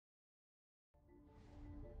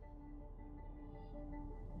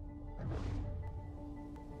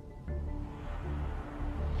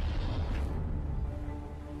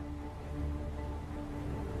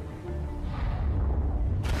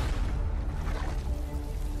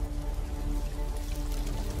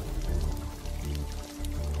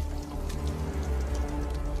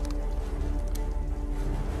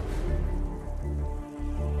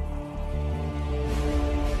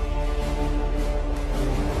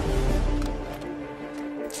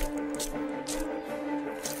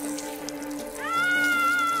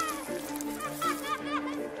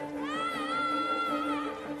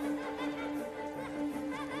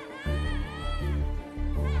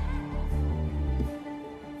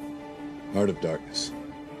Heart of Darkness.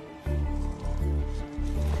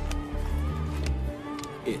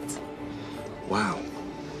 It. Wow.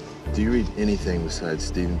 Do you read anything besides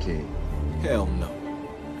Stephen King? Hell no.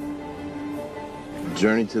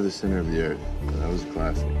 Journey to the Center of the Earth. That was a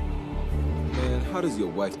classic. Man, how does your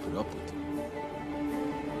wife put up with you?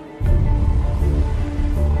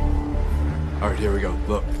 All right, here we go.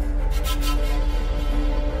 Look.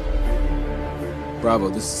 Bravo,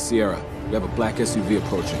 this is Sierra. We have a black SUV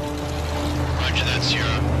approaching. Roger that,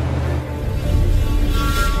 Sierra.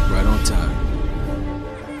 Right on time.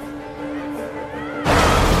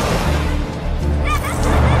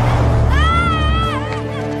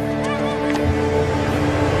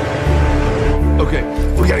 Okay,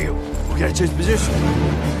 we gotta go. We gotta change position.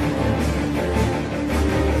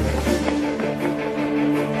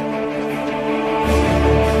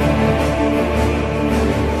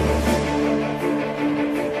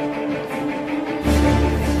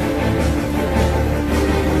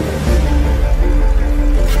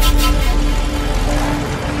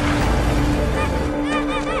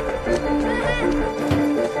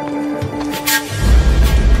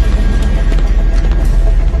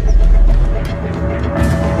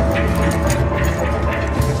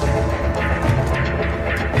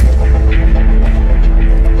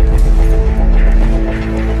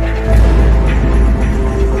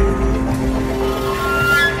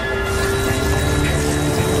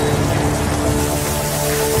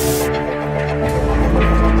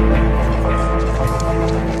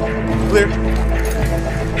 Clear.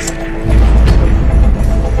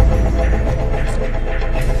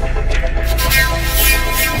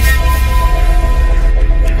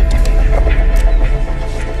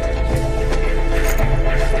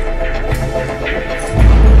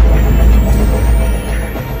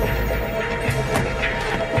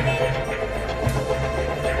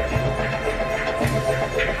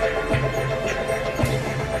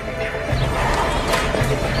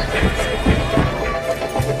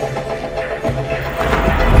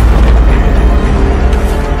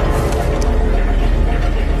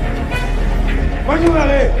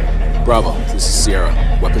 Bravo, this is Sierra.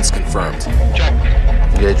 Weapons confirmed. Check.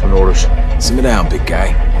 Engagement orders. Simmer down, big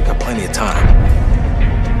guy. We got plenty of time.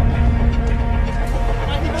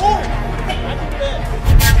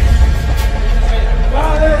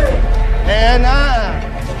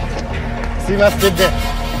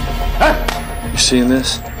 You seeing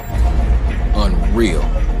this? Unreal.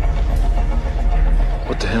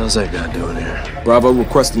 What the hell is that guy doing here? Bravo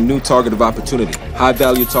requesting new target of opportunity.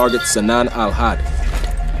 High-value target, Sanan Al-Had.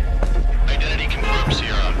 Identity confirmed,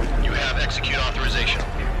 Sierra. You have execute authorization.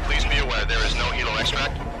 Please be aware there is no helo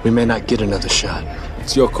extract. We may not get another shot.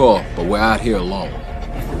 It's your call, but we're out here alone.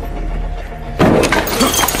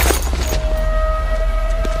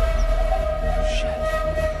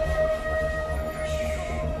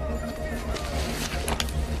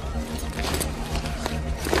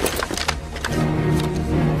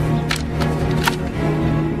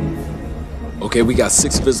 Okay, we got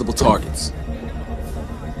 6 visible targets.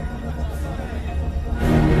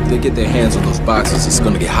 If they get their hands on those boxes, it's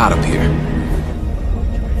gonna get hot up here.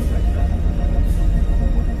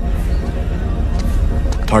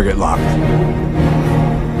 Target locked.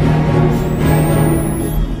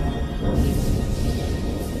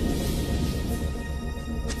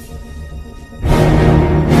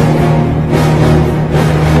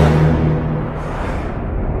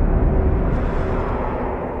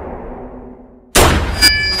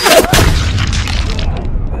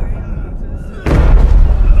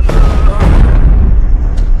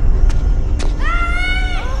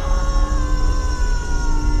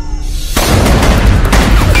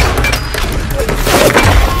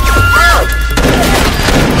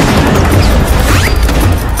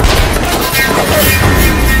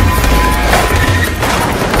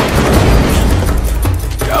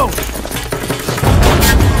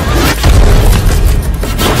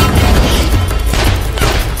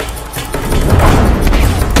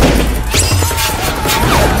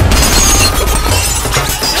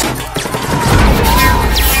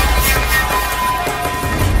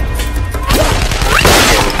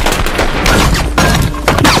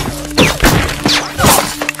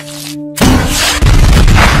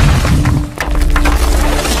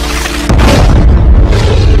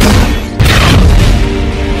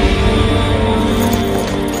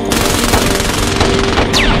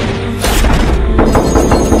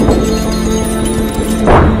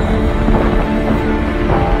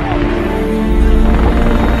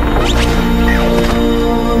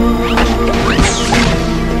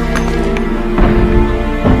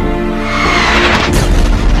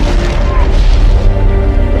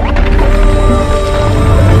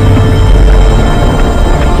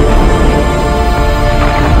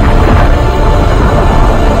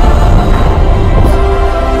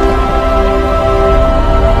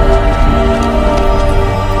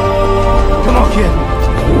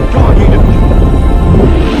 Come on,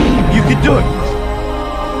 you can do it.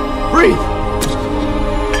 Breathe.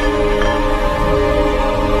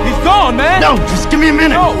 He's gone, man! No, just give me a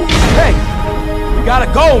minute. No! Hey! We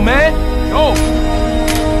gotta go, man! Go!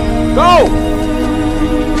 Go!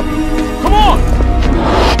 Come on!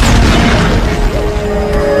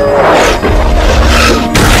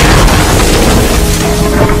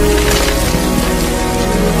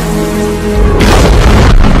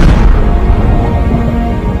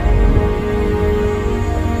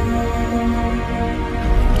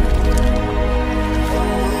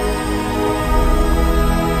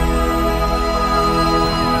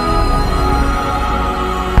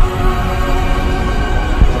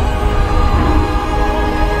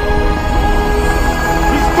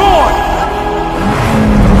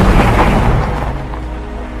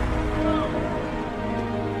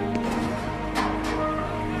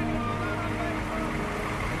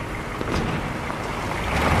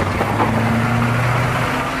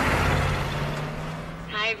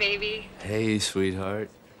 Baby. Hey, sweetheart.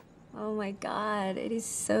 Oh my God, it is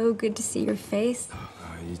so good to see your face.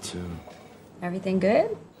 Oh, you too. Everything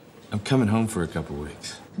good? I'm coming home for a couple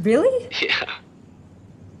weeks. Really? Yeah.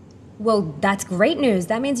 Well, that's great news.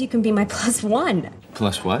 That means you can be my +1.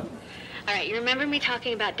 Plus what? All right, you remember me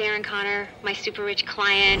talking about Darren Connor, my super rich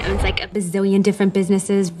client, owns like a bazillion different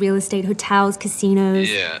businesses, real estate, hotels, casinos.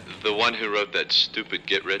 Yeah, the one who wrote that stupid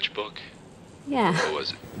Get Rich book? Yeah. What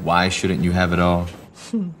was it? Why shouldn't you have it all?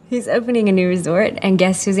 He's opening a new resort, and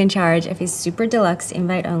guess who's in charge of his super deluxe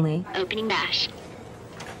invite only? Opening bash.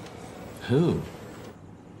 Who?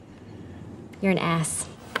 You're an ass.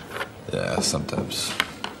 Yeah, sometimes.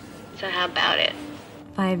 So how about it?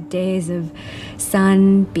 5 days of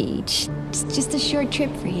sun, beach. Just a short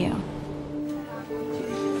trip for you.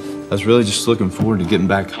 I was really just looking forward to getting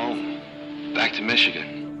back home. Home. Back to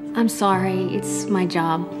Michigan. I'm sorry, it's my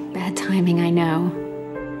job. Bad timing, I know.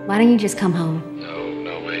 Why don't you just come home?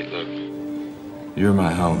 No, wait, look. You're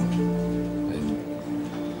my home.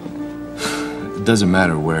 It doesn't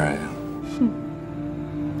matter where I am.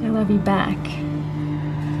 I love you back.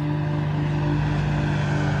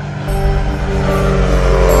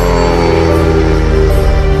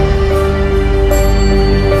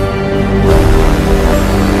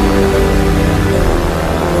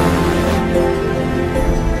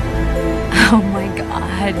 Oh my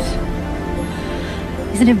God.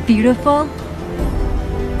 Isn't it beautiful?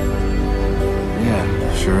 Yeah,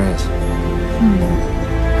 sure is.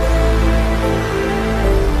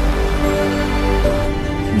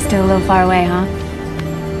 We're still a little far away, huh?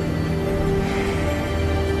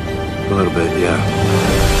 A little bit, yeah.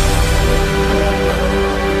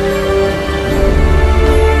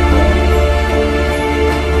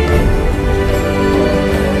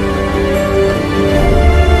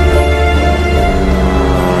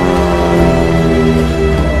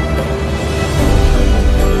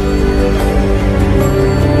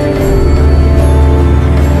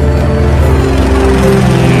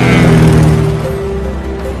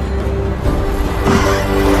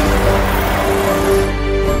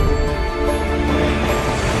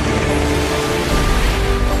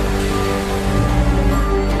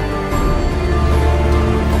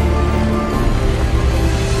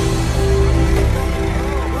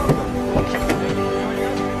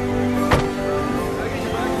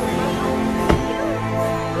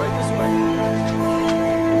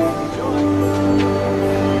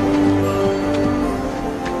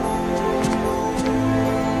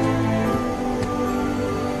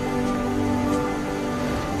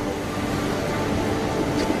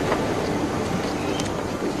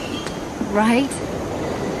 Right?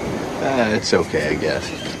 It's okay, I guess.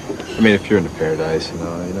 I mean, if you're in the paradise, you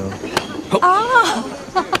know. Oh,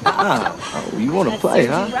 you want to play,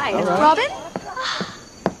 huh? Right. Robin?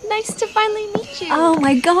 Nice to finally meet you. Oh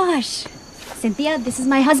my gosh. Cynthia, this is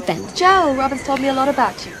my husband. Joe, Robin's told me a lot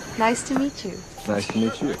about you. Nice to meet you. Nice to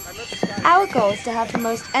meet you. Our goal is to have the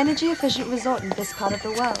most energy-efficient resort in this part of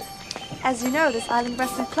the world. As you know, this island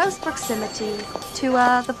rests in close proximity to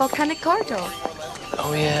the volcanic corridor.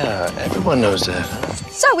 Oh, yeah. Everyone knows that.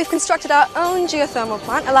 So we've constructed our own geothermal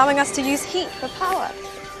plant, allowing us to use heat for power.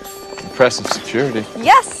 Impressive security.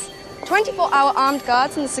 Yes! 24-hour armed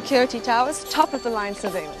guards in the security towers, top-of-the-line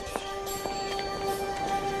surveillance.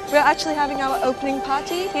 We're actually having our opening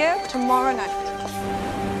party here tomorrow night.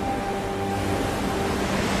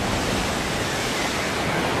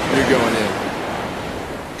 You're going in.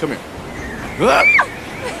 Come here.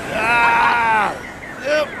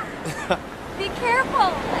 Be careful.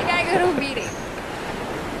 I gotta go to a meeting.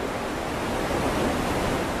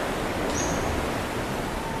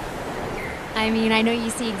 I mean, I know you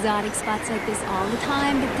see exotic spots like this all the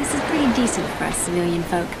time, but this is pretty decent for us civilian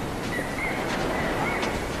folk.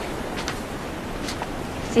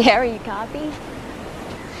 Sierra, you copy?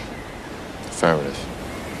 Affirmative.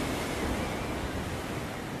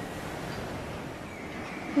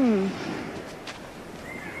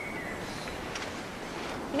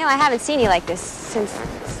 You know, I haven't seen you like this since...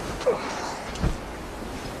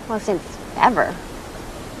 Well, since ever.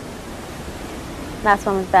 Last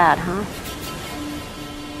one was bad, huh?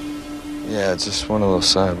 Yeah, it's just one of those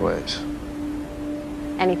sideways.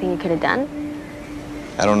 Anything you could have done?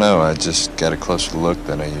 I don't know. I just got a closer look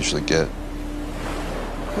than I usually get.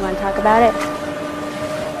 You want to talk about it?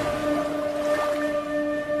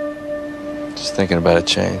 Just thinking about a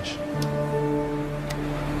change.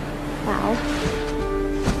 Well,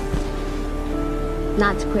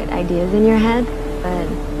 not to put ideas in your head, but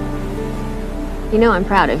you know I'm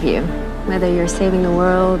proud of you. Whether you're saving the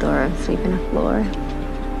world or sweeping a floor.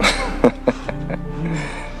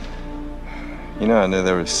 You know, I knew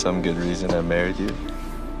there was some good reason I married you.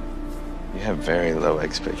 You have very low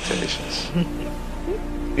expectations.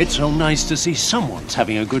 It's so nice to see someone's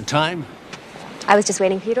having a good time. I was just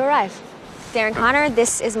waiting for you to arrive. Darren Connor,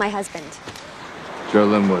 this is my husband. Joe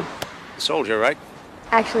Linwood. Soldier, right?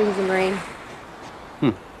 Actually, he's a Marine.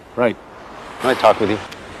 Right. Can I talk with you?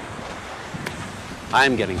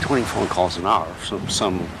 I'm getting 20 phone calls an hour from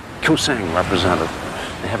some Kusang representative.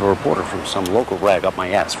 They have a reporter from some local rag up my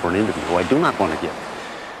ass for an interview who I do not want to give.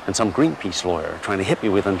 And some Greenpeace lawyer trying to hit me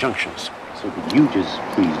with injunctions. So could you just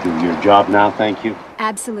please do your job now, thank you?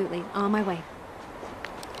 Absolutely. On my way.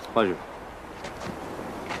 Pleasure.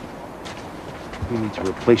 We need to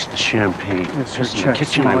replace the champagne. It's Just her in the checks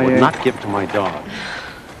kitchen in I my would egg. not give to my dog.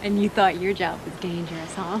 And you thought your job was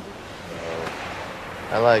dangerous, huh?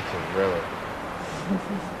 I like him, really.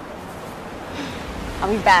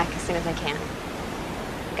 I'll be back as soon as I can.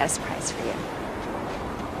 I've got a surprise for you.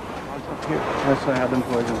 Here, yes, I have them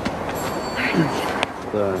poisoned.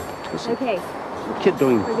 Listen, Okay. the kid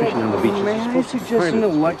doing fishing on the beach is May I supposed to suggest train an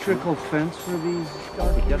us. electrical fence for these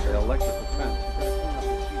dogs? Yes, the electrical fence.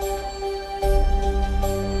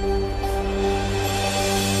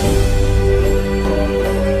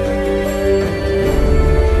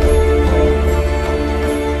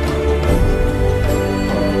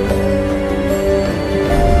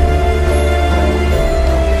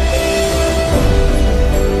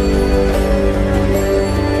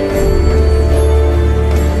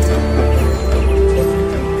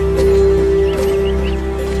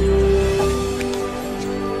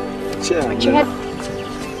 Watch your head.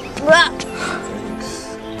 Blah.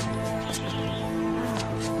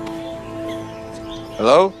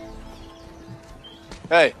 Hello?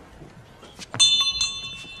 Hey.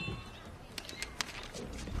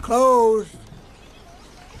 Closed.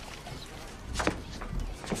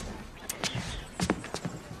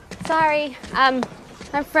 Sorry. I'm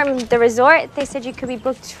from the resort. They said you could be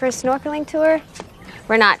booked for a snorkeling tour.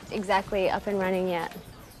 We're not exactly up and running yet.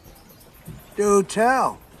 Do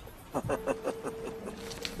tell.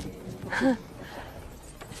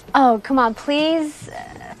 Oh, come on, please.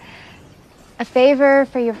 A favor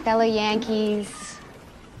for your fellow Yankees.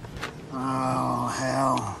 Oh,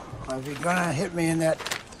 hell. Well, if you're gonna hit me in that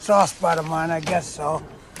soft spot of mine, I guess so.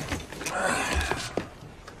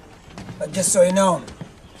 But just so you know,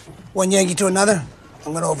 one Yankee to another,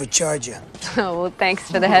 I'm gonna overcharge you. Oh, well, thanks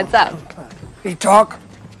for the heads up. You talk?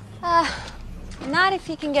 Not if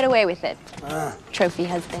you can get away with it. Trophy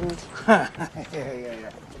husband. Yeah.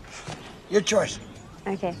 Your choice.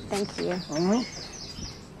 Okay, thank you.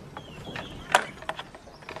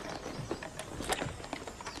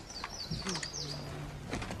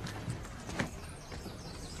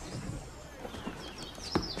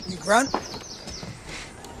 You grunt?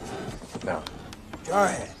 No.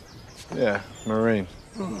 Jarhead. Yeah, Marine.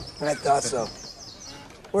 I thought so.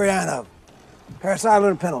 Where you on up? Paris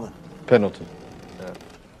Island or Pendleton? Pendleton.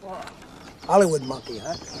 Hollywood monkey,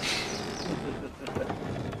 huh?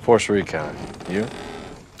 Force Recon. You?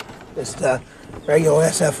 Just regular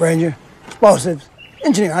SF Ranger. Explosives.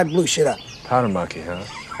 Engineer, I blew shit up. Powder monkey, huh?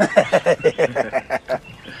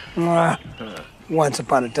 Once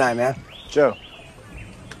upon a time, huh? Joe.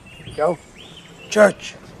 Joe?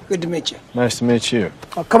 Church. Good to meet you. Nice to meet you.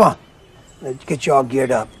 Oh, come on. Let's get you all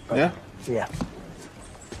geared up. Yeah? Yeah.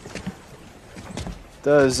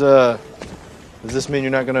 Does this mean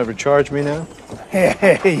you're not gonna overcharge me now?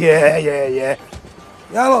 Yeah.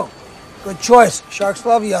 Yellow. Good choice. Sharks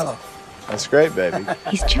love yellow. That's great, baby.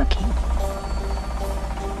 He's choking.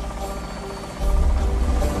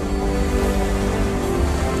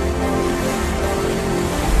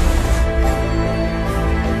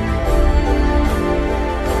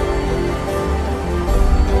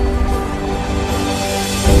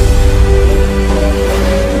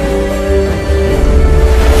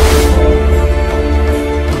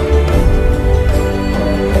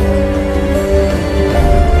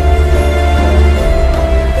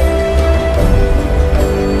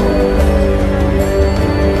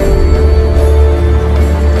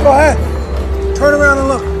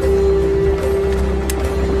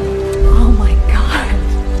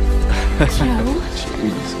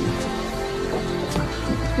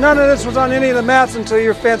 None of this was on any of the maps until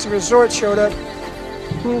your fancy resort showed up.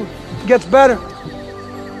 It gets better.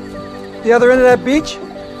 The other end of that beach,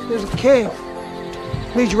 there's a cave.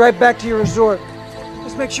 Leads you right back to your resort.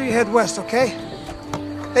 Just make sure you head west, okay?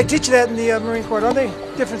 They teach you that in the Marine Corps, don't they?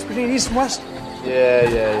 Difference between east and west? Yeah.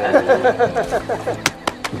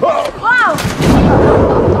 Wow!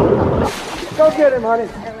 Go get him, honey.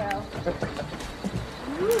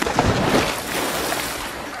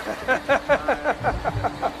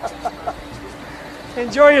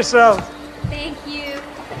 Enjoy yourself. Thank you.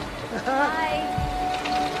 Bye.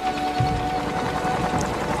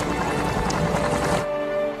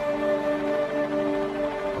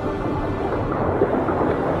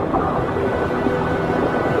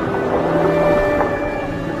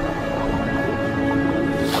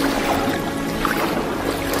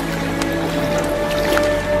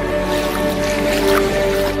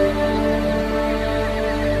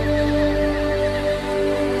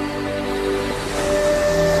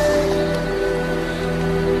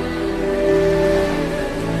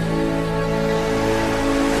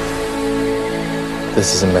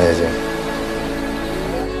 This is amazing.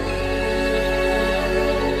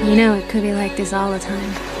 You know, it could be like this all the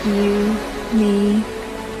time. You, me,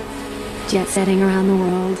 jet setting around the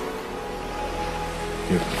world.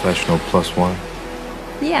 You're a professional +1.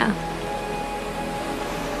 Yeah.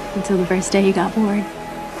 Until the first day you got bored.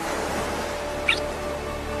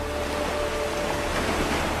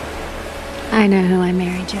 I know who I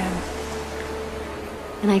married, Joe.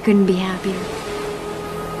 And I couldn't be happier.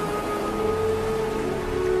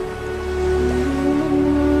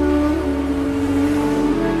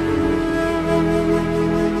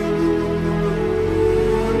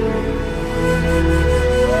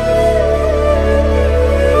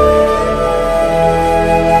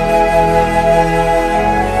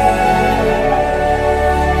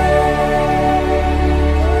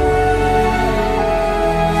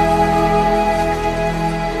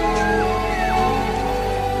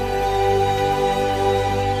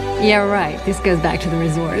 Yeah, right. This goes back to the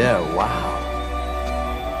resort. Yeah, wow.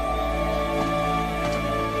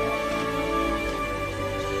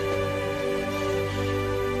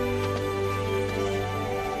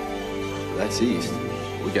 That's east.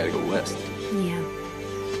 We gotta go west. Yeah.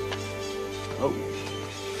 Oh.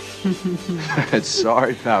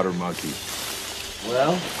 Sorry, Powder Monkey.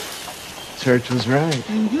 Well, Church was right.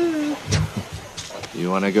 Mm-hmm.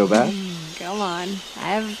 You wanna go back? Go on.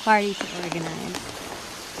 I have a party to organize.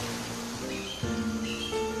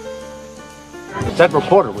 That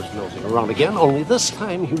reporter was nosing around again, only this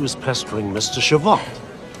time he was pestering Mr. Chavant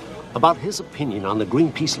about his opinion on the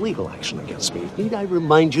Greenpeace legal action against me. Need I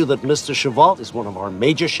remind you that Mr. Chavant is one of our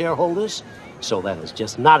major shareholders? So that is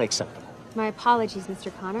just not acceptable. My apologies,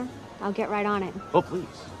 Mr. Connor. I'll get right on it. Oh, please,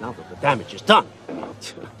 now that the damage is done.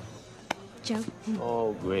 Joe?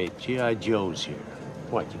 Oh, great. G.I. Joe's here.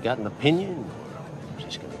 What, you got an opinion? Or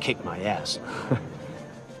she's gonna kick my ass?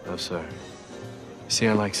 No, sir. See,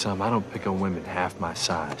 unlike some, I don't pick on women half my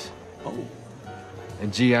size. Oh.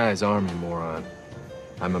 And GI is Army, moron.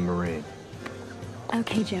 I'm a Marine.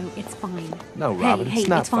 Okay, Joe, it's fine. No, Robin, hey, it's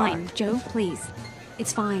not fine. Joe, please.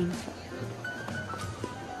 It's fine.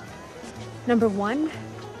 Number one,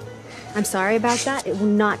 I'm sorry about that. It will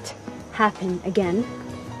not happen again.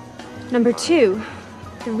 Number two,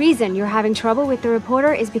 the reason you're having trouble with the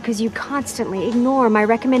reporter is because you constantly ignore my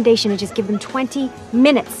recommendation to just give them 20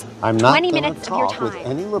 minutes. I'm not 20 gonna minutes of your talk with time.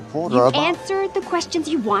 any reporter You about... answer the questions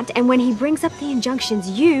you want, and when he brings up the injunctions,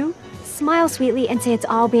 you smile sweetly and say it's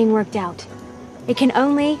all being worked out. It can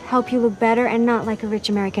only help you look better and not like a rich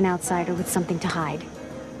American outsider with something to hide.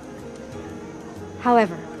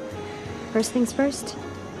 However, first things first,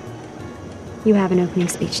 you have an opening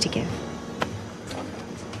speech to give.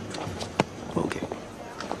 Okay.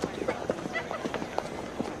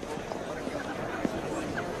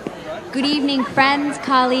 Good evening, friends,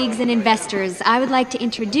 colleagues, and investors. I would like to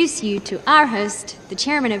introduce you to our host, the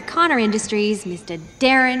chairman of Connor Industries, Mr.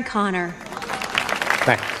 Darren Connor.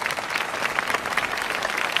 Thanks.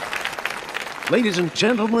 Ladies and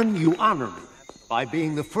gentlemen, you honor me by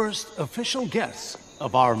being the first official guests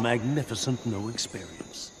of our magnificent new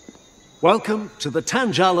experience. Welcome to the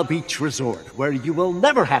Tanjala Beach Resort, where you will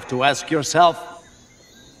never have to ask yourself,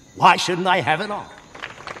 why shouldn't I have it all?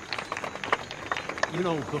 You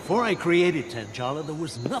know, before I created Tanjala, there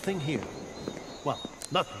was nothing here. Well,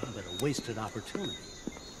 nothing but a wasted opportunity.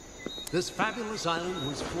 This fabulous island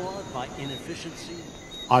was flawed by inefficiency,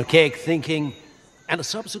 archaic thinking, and a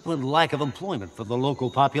subsequent lack of employment for the local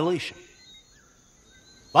population.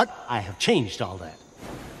 But I have changed all that.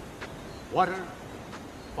 Water,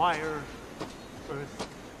 fire, earth,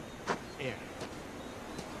 air.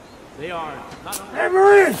 They are not only... Hey,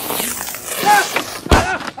 Marine!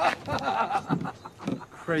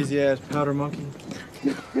 Crazy ass powder monkey.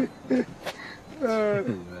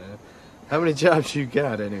 Man. How many jobs you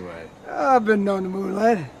got anyway? I've been known to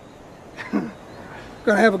moonlight.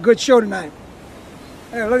 Gonna have a good show tonight.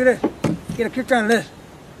 Hey, look at this. Get a kick on this.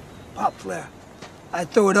 Pop flare. I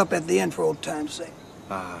throw it up at the end for old time's sake.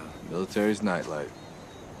 Ah, military's nightlight.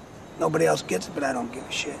 Nobody else gets it, but I don't give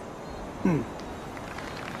a shit.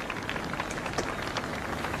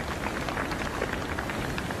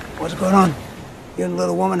 What's going on? You and the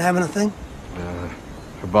little woman having a thing?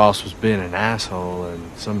 Her boss was being an asshole,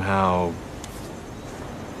 and somehow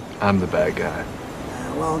I'm the bad guy.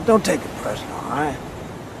 Well, don't take it personal, all right?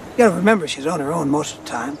 You gotta remember she's on her own most of the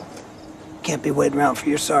time. Can't be waiting around for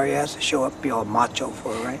your sorry ass to show up and be all macho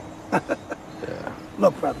for her, right? Yeah.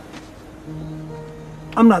 Look, brother.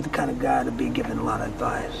 I'm not the kind of guy to be giving a lot of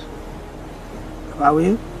advice. If I were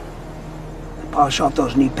you, I'd polish off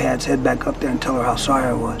those knee pads, head back up there and tell her how sorry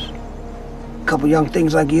I was. A couple young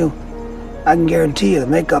things like you, I can guarantee you the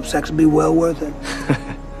makeup sex will be well worth it.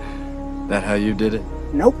 That how you did it?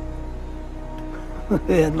 Nope.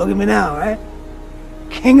 Yeah, look at me now, right?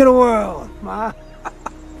 King of the world, ma.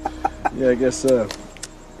 Yeah, I guess so.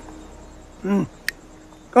 Go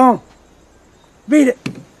on. Beat it.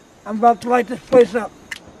 I'm about to light this place up.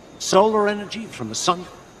 Solar energy from the sun,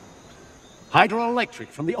 hydroelectric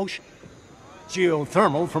from the ocean,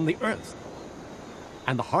 geothermal from the earth,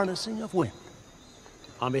 and the harnessing of wind.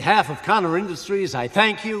 On behalf of Connor Industries, I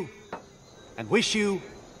thank you and wish you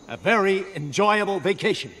a very enjoyable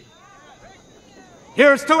vacation.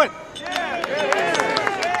 Here's to it!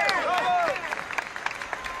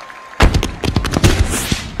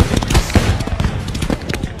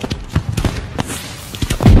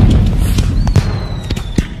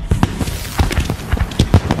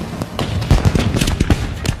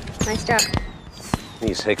 Nice job.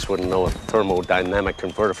 These hicks wouldn't know a thermodynamic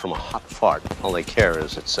converter from a hot fart. All they care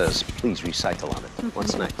is it says, please recycle on it.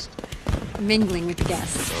 What's next? Mingling with the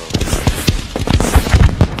guests.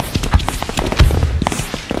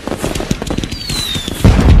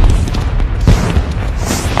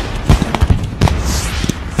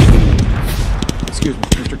 Excuse me,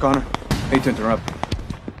 Mr. Connor. Hate to interrupt.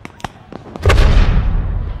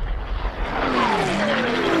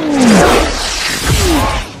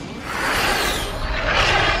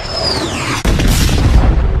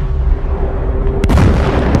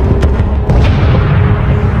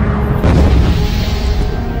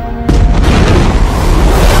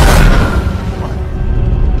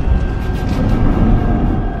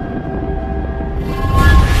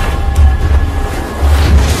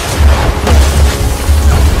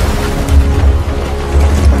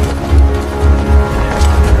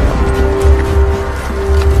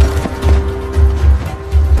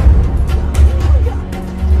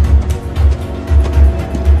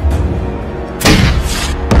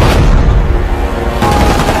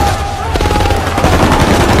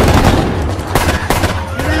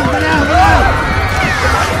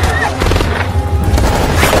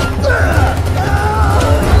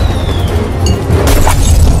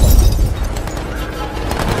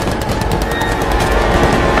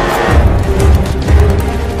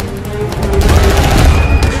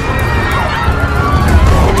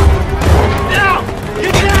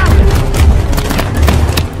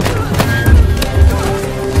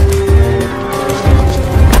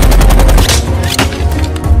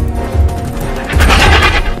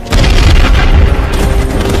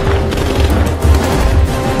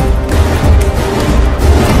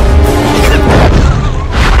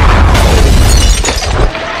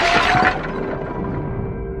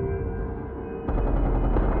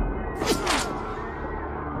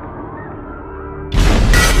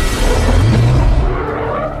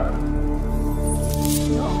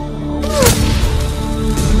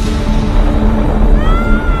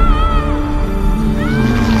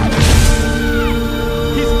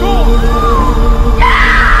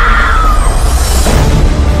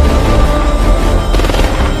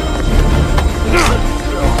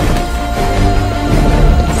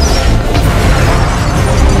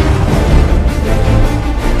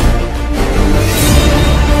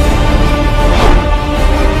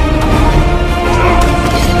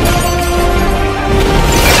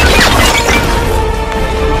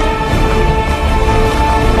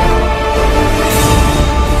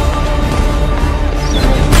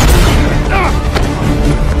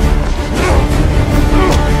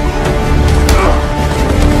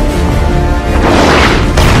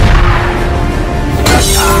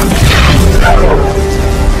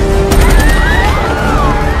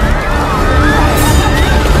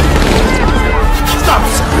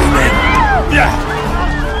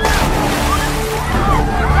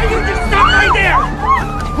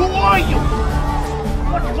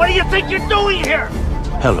 think you're doing here?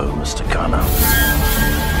 Hello, Mr. Connor.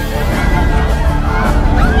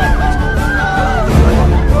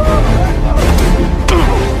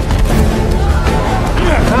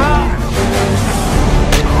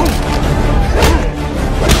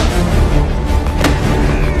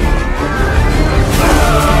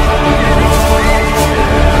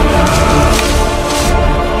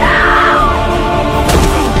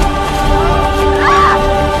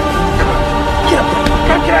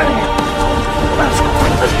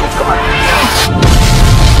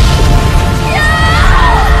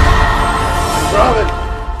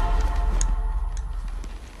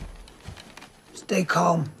 Stay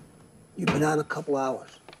calm. You've been out a couple hours.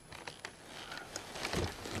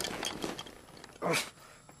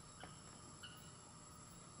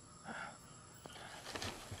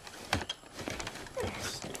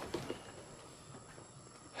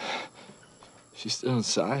 She's still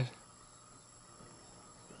inside?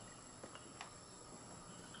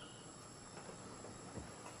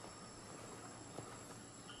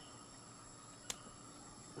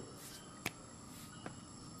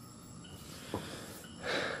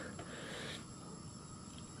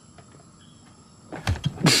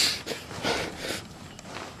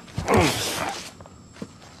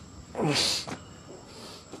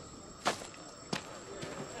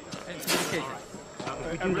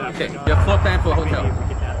 Okay, you have floor plan for a hotel.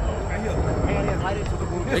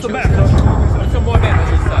 It's the back. Some more men on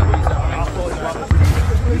this side.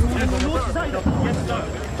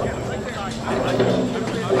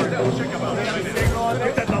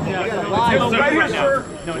 Right here, sir.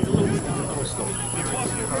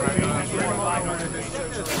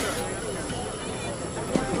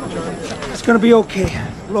 It's gonna be okay.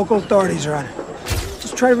 Local authorities are on it.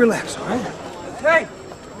 Just try to relax, all right? Hey!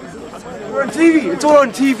 We're on TV! It's all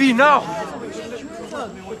on TV now!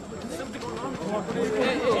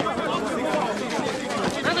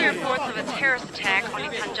 Early reports of a terrorist attack on the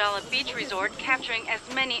Tanjala Beach Resort capturing as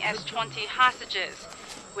many as 20 hostages.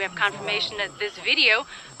 We have confirmation that this video,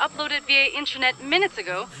 uploaded via internet minutes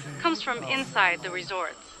ago, comes from inside the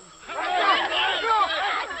resort.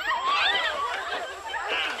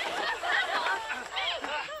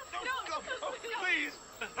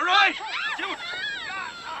 All right!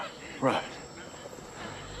 Right.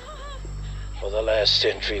 For the last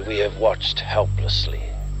century, we have watched helplessly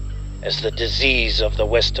as the disease of the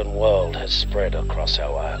Western world has spread across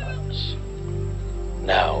our islands.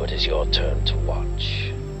 Now it is your turn to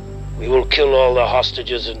watch. We will kill all the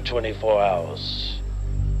hostages in 24 hours.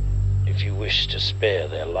 If you wish to spare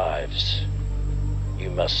their lives, you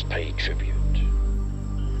must pay tribute.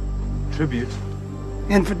 Tribute?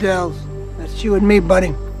 Infidels. That's you and me,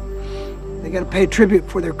 buddy. They gotta pay tribute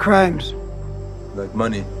for their crimes. Like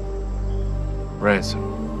money? Ransom.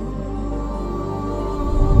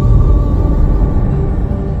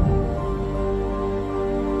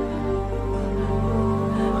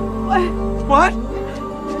 What?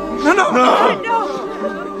 No, no! No!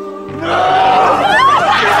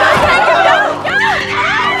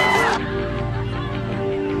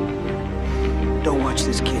 Don't watch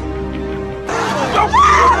this kid.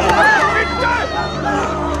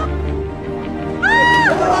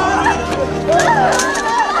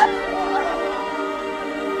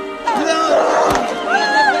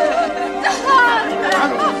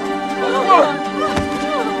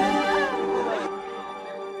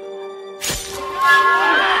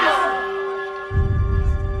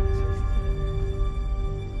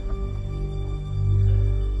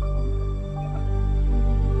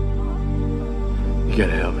 You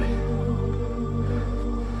gotta help me.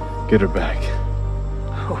 Get her back.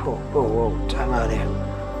 Whoa, whoa, whoa, time out here.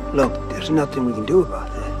 Look, there's nothing we can do about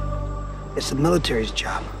that. It's the military's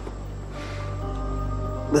job.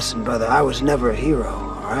 Listen, brother, I was never a hero,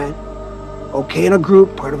 all right? Okay in a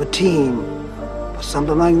group, part of a team. But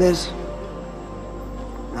something like this?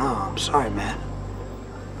 No, I'm sorry, man.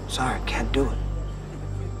 Sorry, I can't do it.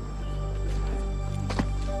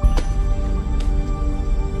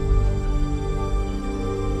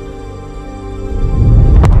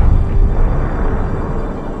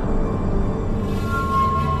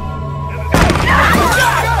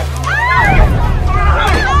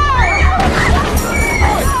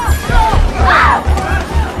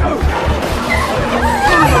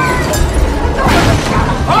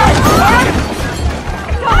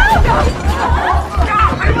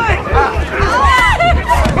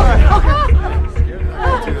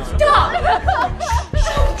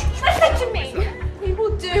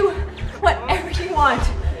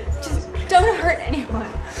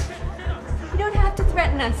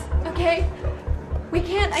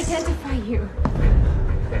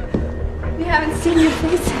 We haven't seen your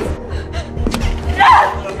faces.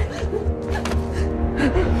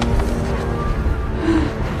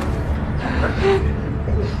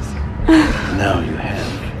 Now you have.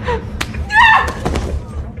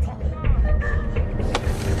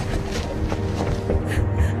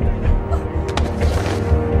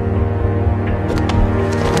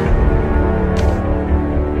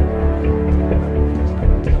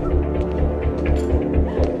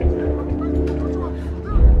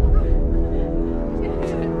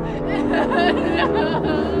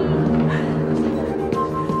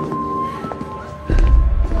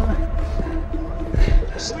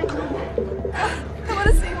 I want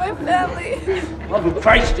to see my family. Love of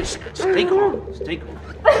Christ, just stay calm. Stay calm.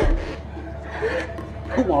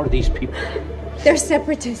 Who are these people? They're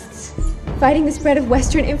separatists, fighting the spread of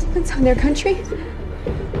Western influence on their country.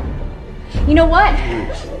 You know what?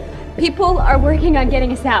 People are working on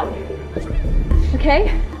getting us out.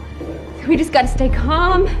 Okay? We just gotta stay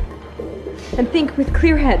calm and think with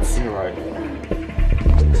clear heads. You're right.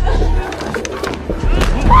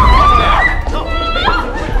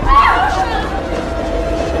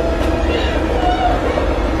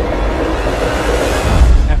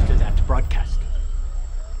 After that broadcast,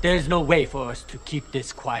 there's no way for us to keep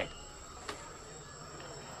this quiet.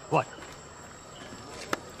 What?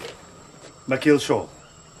 Makil Shaw,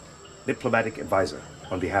 diplomatic advisor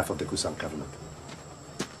on behalf of the Kusam government.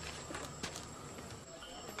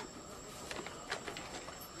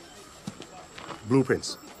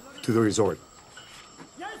 Blueprints to the resort.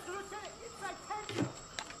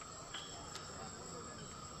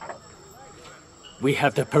 We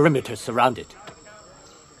have the perimeter surrounded.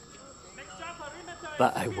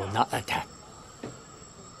 But I will not attack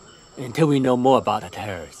until we know more about the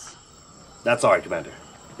terrorists. That's all right, Commander.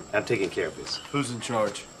 I'm taking care of this. Who's in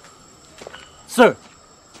charge? Sir,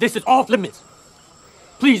 this is off limits.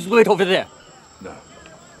 Please wait over there. No.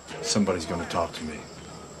 Somebody's gonna talk to me.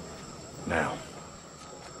 Now.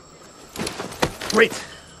 Wait!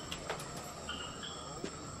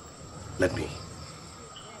 Let me.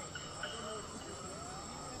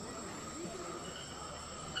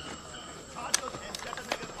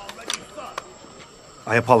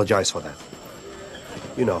 I apologize for that.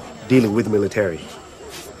 You know, dealing with the military.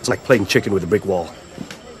 It's like playing chicken with a brick wall.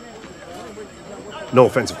 No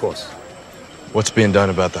offense, of course. What's being done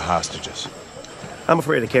about the hostages? I'm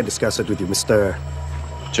afraid I can't discuss it with you, Mr.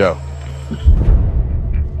 Joe.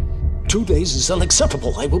 2 days is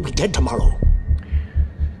unacceptable. I will be dead tomorrow.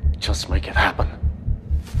 Just make it happen.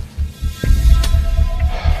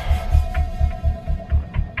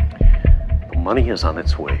 The money is on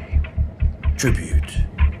its way. Tribute.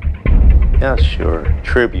 Yeah, sure.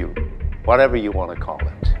 Tribute. Whatever you want to call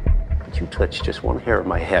it. But you touch just one hair of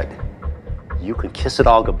my head, you can kiss it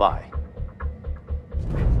all goodbye.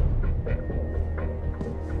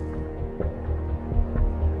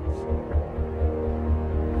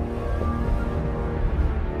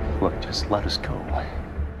 Look, just let us go.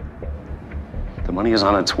 The money is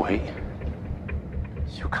on its way.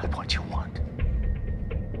 You got what you want.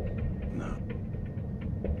 No.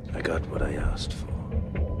 I got what I asked for.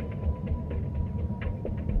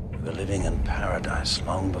 We were living in paradise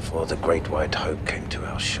long before the Great White Hope came to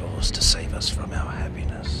our shores to save us from our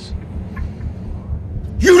happiness.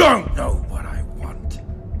 You don't know what I want.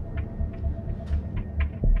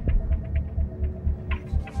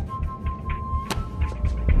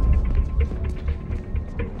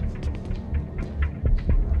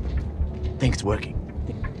 Think it's working.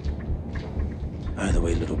 Either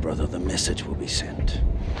way, little brother, the message will be sent.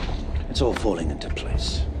 It's all falling into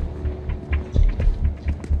place.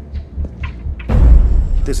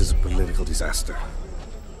 This is a political disaster.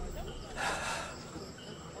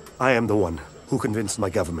 I am the one who convinced my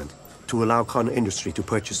government to allow Khan Industry to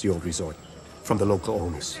purchase the old resort from the local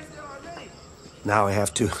owners. Now I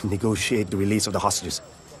have to negotiate the release of the hostages.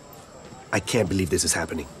 I can't believe this is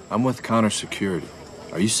happening. I'm with Connor Security.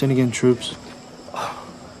 Are you sending in troops?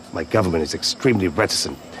 My government is extremely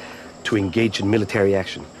reticent to engage in military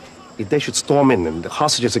action. If they should storm in and the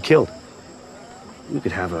hostages are killed, we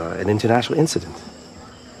could have an international incident.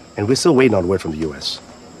 And we're still waiting on word from the US.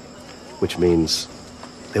 Which means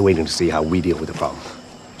they're waiting to see how we deal with the problem.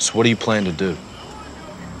 So what do you plan to do?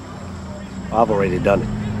 I've already done it.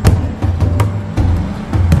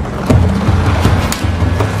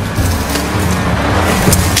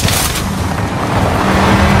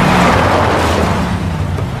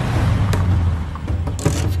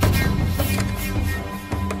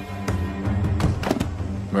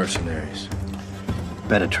 Mercenaries.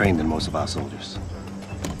 Better trained than most of our soldiers.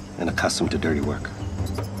 And accustomed to dirty work.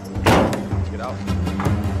 Get out.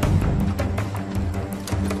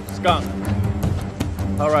 Skunk.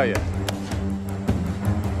 How are you?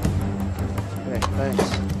 Hey,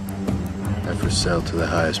 thanks. I for sale to the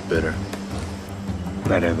highest bidder.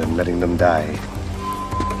 Better than letting them die.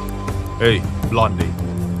 Hey, Blondie.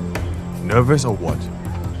 Nervous or what?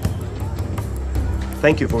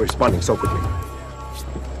 Thank you for responding so quickly.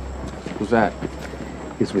 Who's that?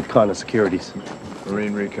 He's with Connor Securities.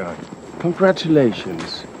 Marine Recon.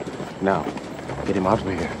 Congratulations. Now, get him out of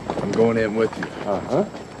here. I'm going in with you. Uh-huh.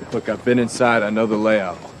 Look, I've been inside. I know the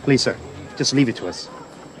layout. Please, sir. Just leave it to us.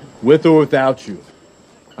 With or without you,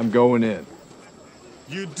 I'm going in.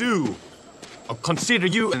 You do. I'll consider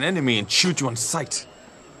you an enemy and shoot you on sight.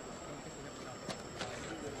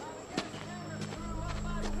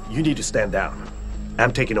 You need to stand down.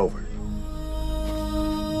 I'm taking over.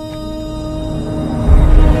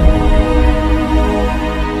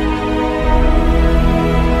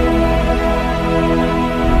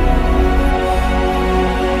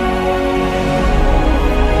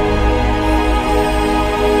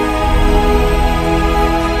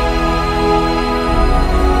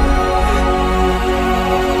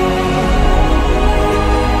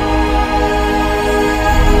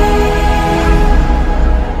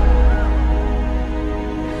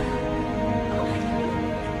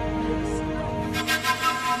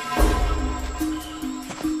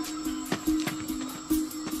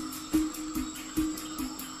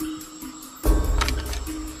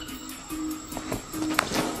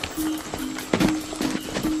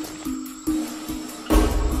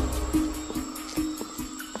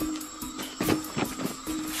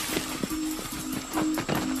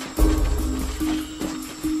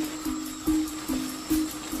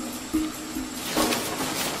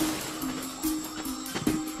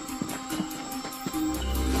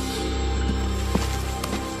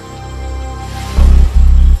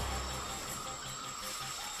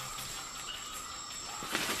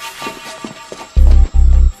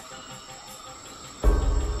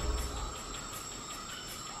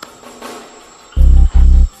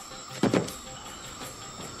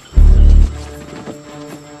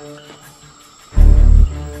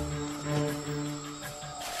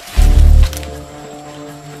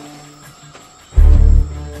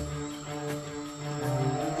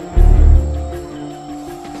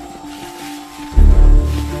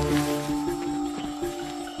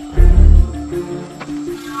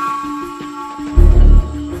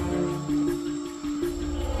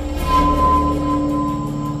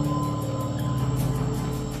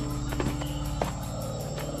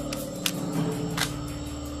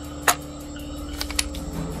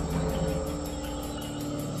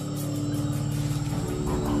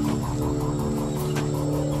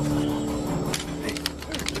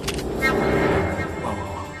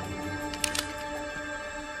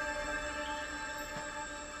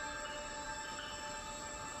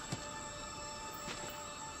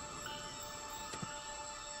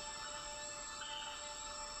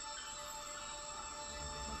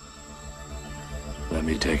 Let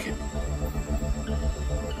me take it.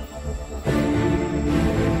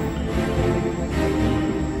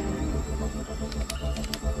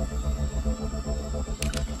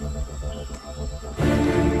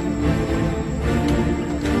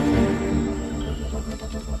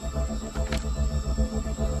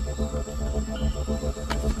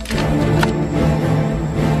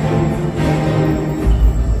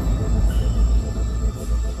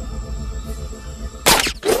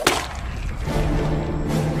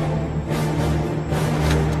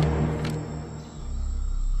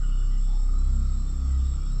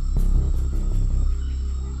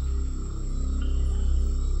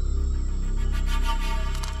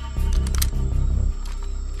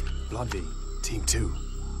 Blondie, Team 2.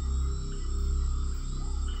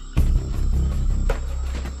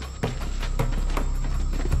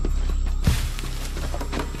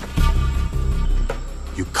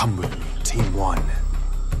 You come with me, Team 1.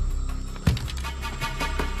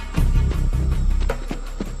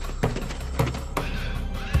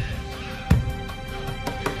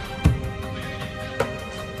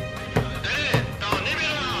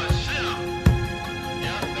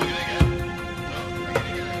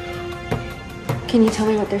 Can you tell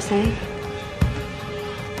me what they're saying?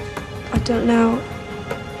 I don't know.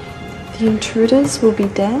 The intruders will be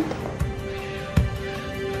dead?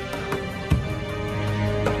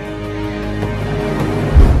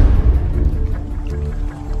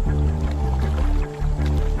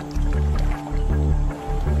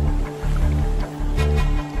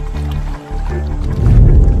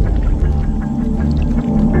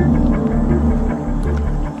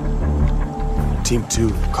 Team 2,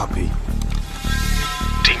 copy.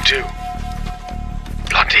 Team 2.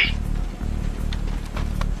 Blondie.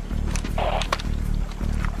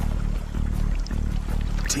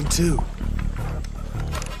 Team 2.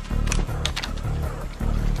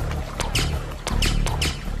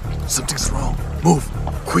 Something's wrong. Move,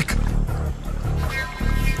 quick.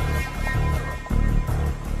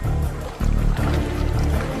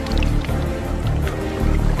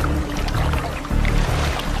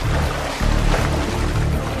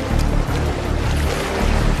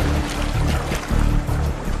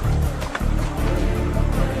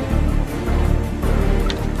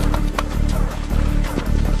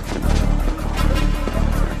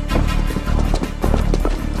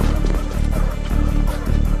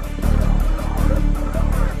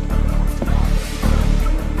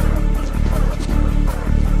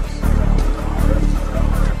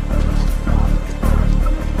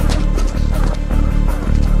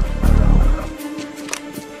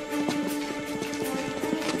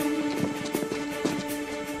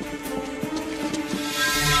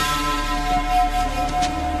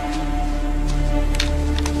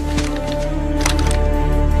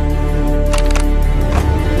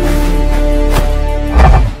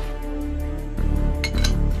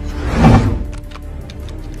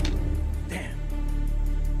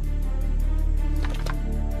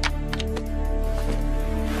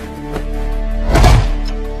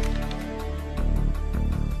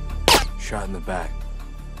 Shot in the back.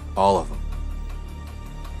 All of them.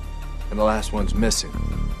 And the last one's missing.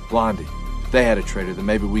 Blondie. If they had a traitor, then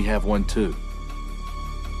maybe we have one too.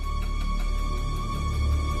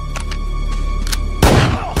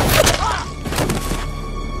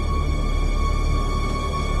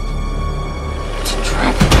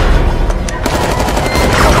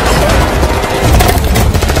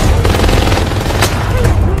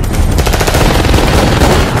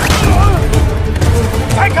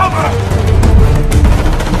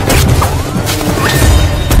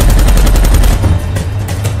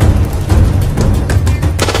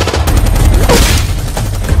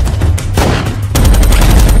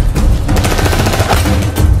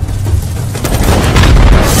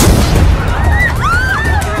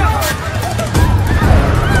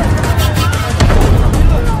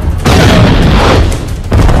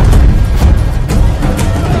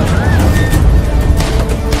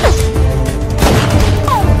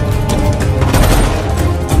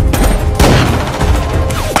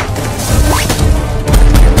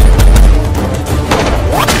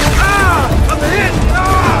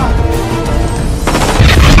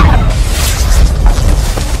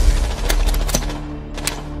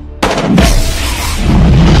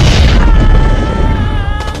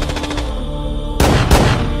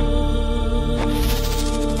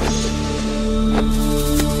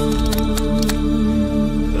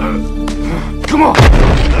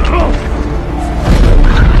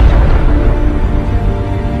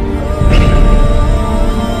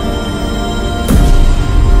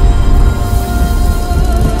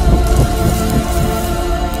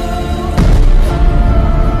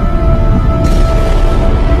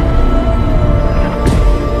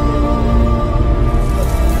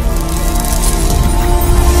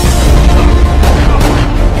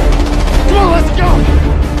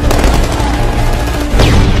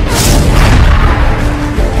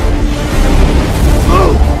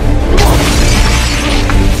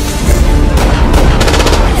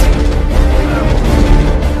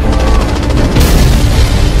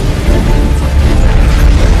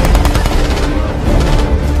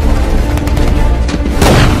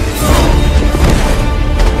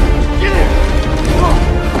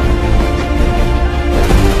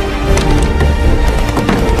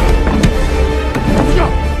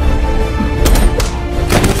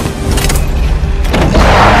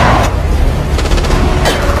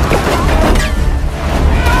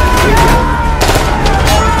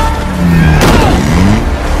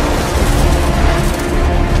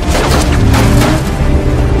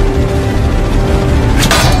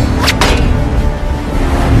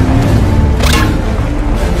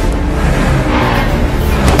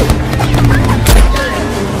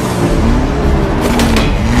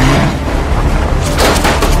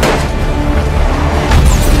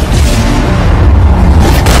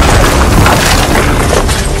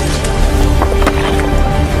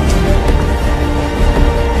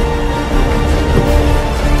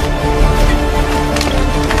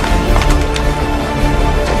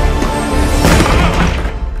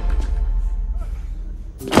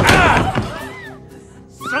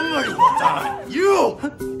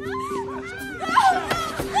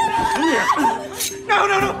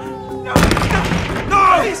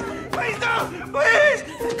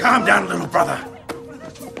 Calm down, little brother.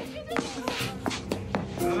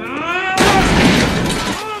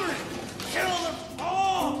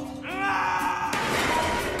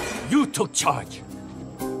 You took charge.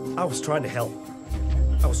 I was trying to help.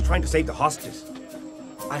 I was trying to save the hostages.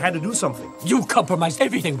 I had to do something. You compromised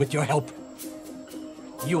everything with your help.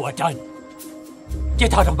 You are done.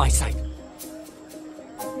 Get out of my sight.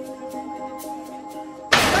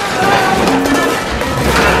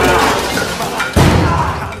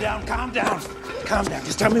 Calm down. Calm down.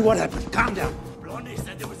 Just tell me what happened. Calm down. Blondie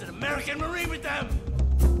said there was an American Marine with them.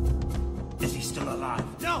 Is he still alive?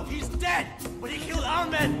 No, he's dead. But he killed our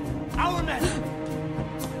men. Our men.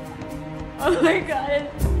 Oh my god.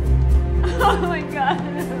 Oh my god.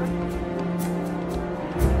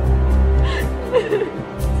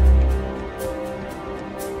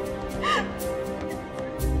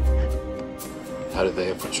 How did they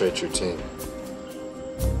infiltrate your team?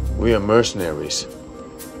 We are mercenaries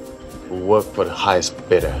who work for the highest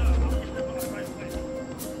bidder.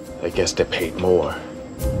 I guess they paid more.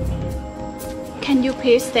 Can you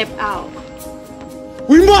please step out?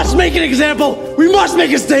 We must make an example. We must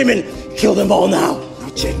make a statement. Kill them all now.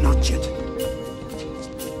 Not yet, not yet.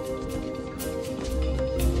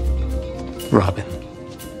 Robin,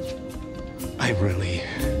 I'm really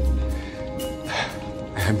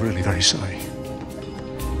very sorry.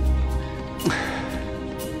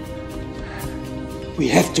 We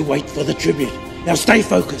have to wait for the tribute. Now stay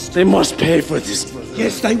focused. They must pay for this.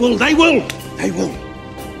 Yes, they will. They will. They will.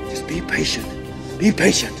 Just be patient. Be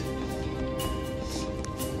patient.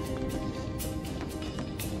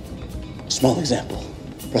 Small example,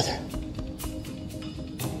 brother.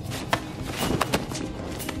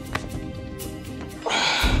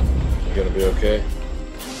 You gonna be okay?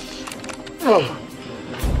 Oh.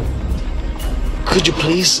 Could you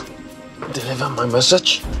please deliver my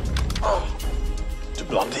message to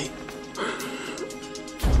Blondie?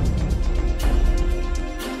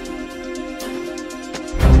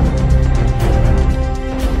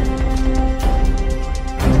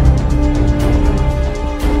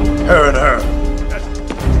 Her and her.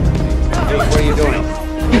 Hey, what are you doing?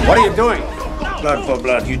 What are you doing? Blood for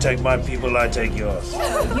blood. You take my people, I take yours.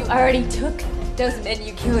 You already took those men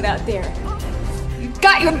you killed out there. You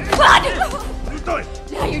got your blood! What are you doing?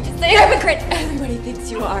 Now you're just a hypocrite. Everybody thinks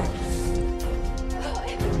you are.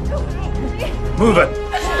 Move it.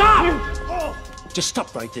 Stop! Just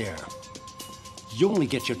stop right there. You only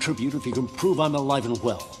get your tribute if you can prove I'm alive and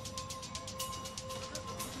well.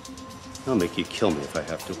 I'll make you kill me if I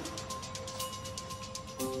have to.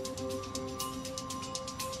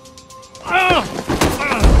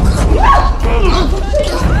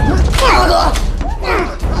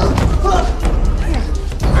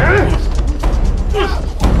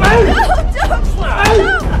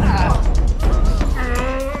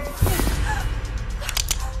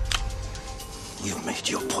 You've made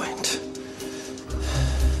your point.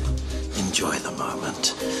 Enjoy the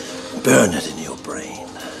moment. Burn it in your brain.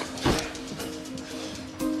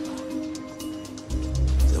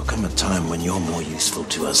 There'll come a time when you're more useful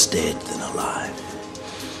to us dead than alive.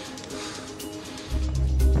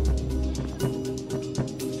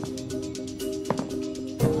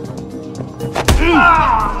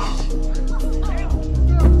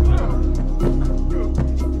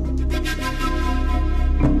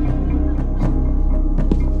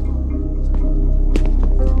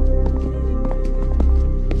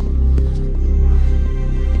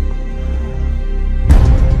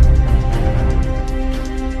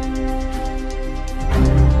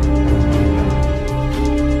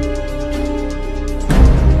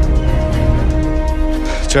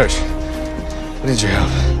 Church, I need your help.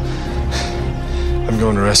 I'm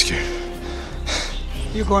going to rescue.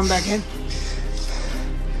 You going back in?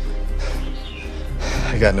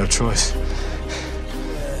 I got no choice.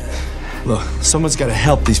 Look, someone's got to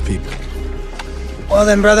help these people. Well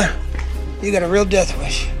then, brother, you got a real death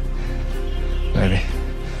wish. Maybe.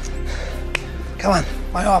 Come on,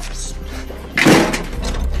 my office.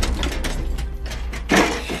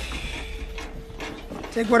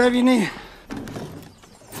 Take whatever you need.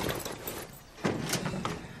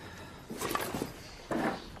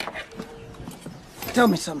 Tell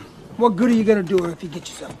me something. What good are you gonna do her if you get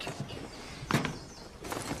yourself killed?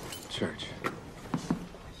 Church,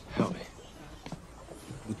 help me.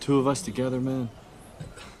 The two of us together, man.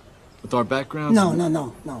 With our backgrounds.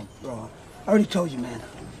 No, bro. I already told you, man.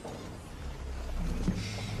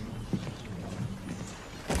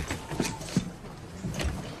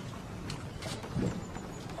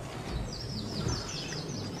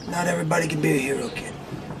 Not everybody can be a hero, kid.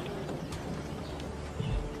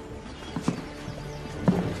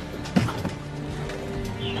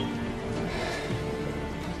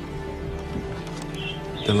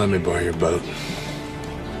 Then let me borrow your boat.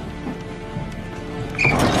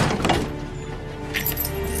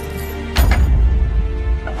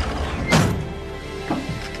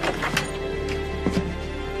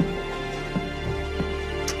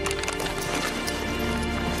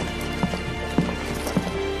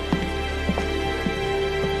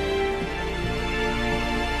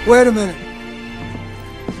 Wait a minute.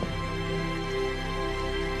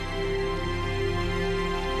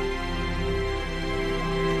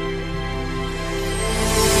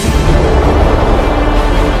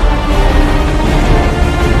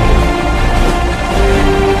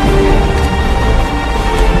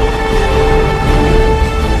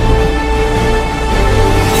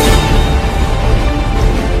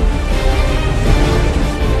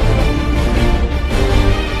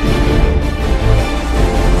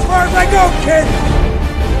 As far as I go,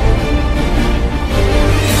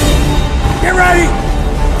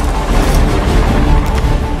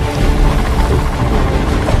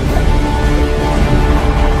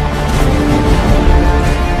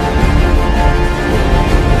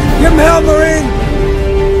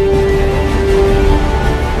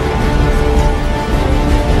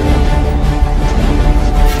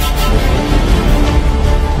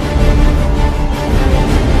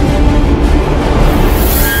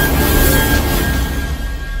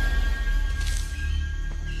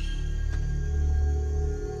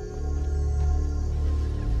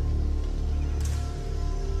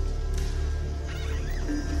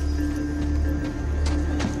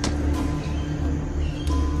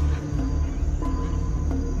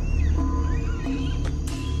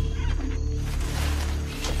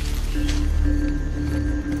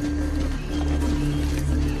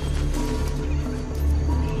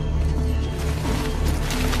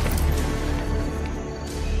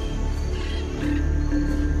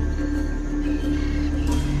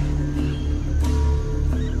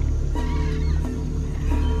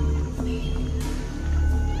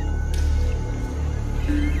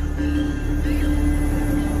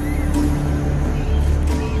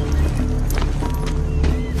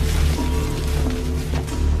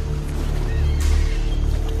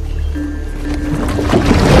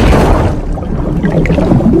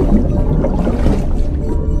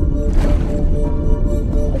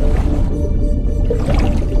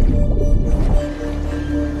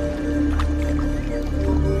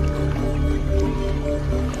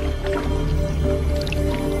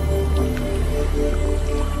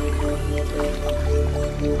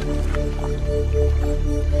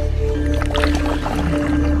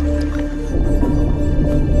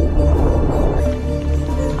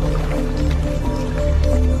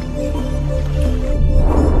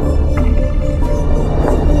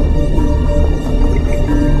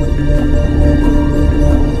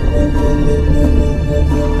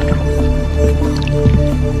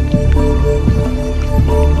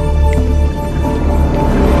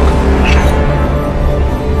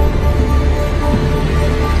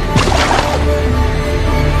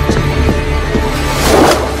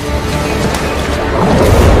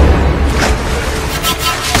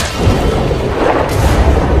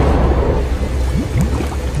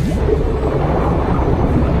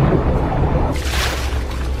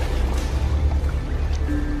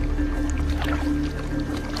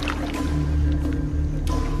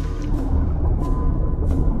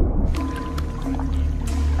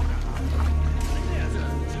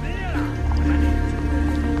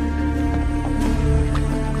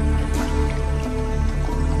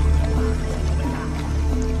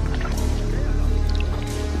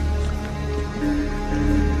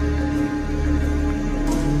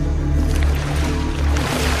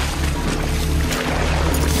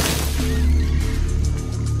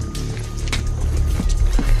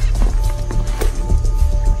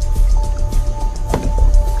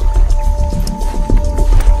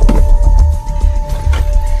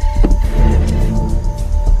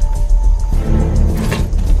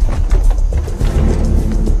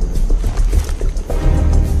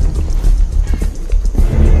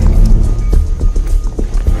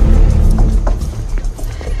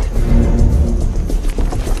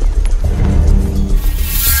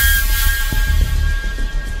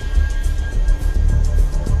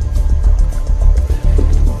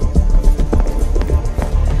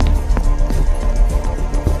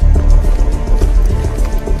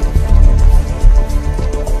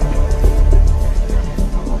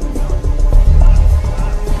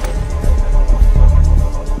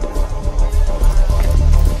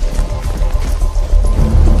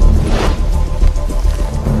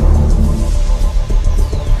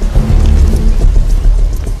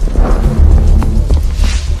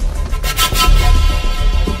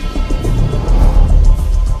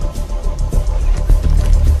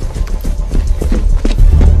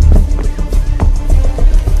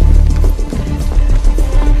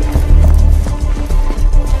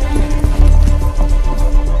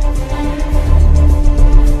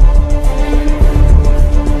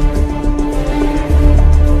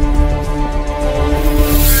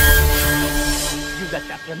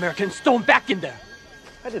 Americans stormed back in there.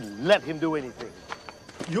 I didn't let him do anything.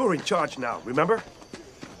 You're in charge now, remember?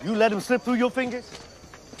 You let him slip through your fingers?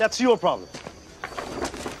 That's your problem.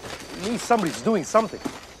 At least somebody's doing something.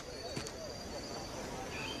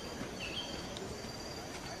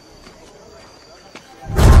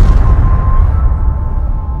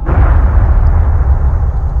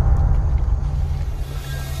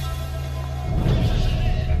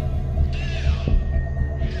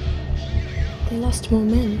 They lost more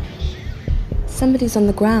men. Somebody's on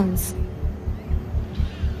the grounds.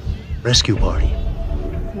 Rescue party.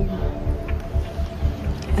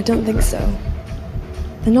 I don't think so.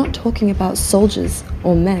 They're not talking about soldiers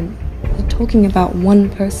or men. They're talking about one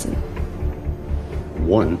person.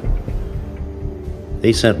 One?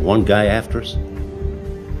 They sent one guy after us?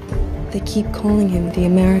 They keep calling him the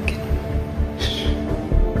American.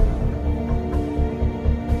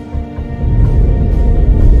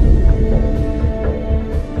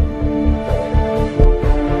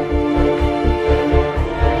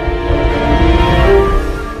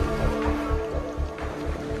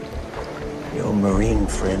 Your Marine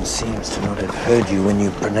friend seems to not have heard you when you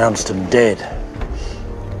pronounced him dead.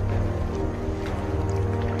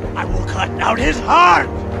 I will cut out his heart!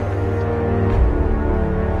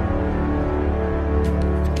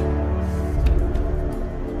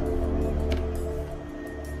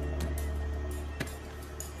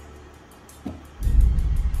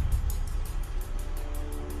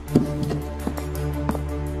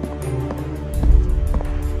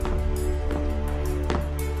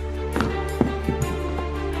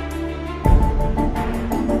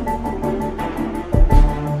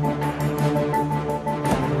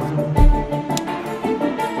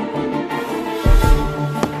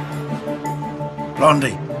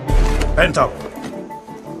 Blondie, Bento,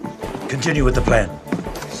 continue with the plan.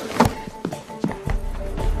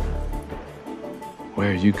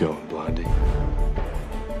 Where are you going, Blondie?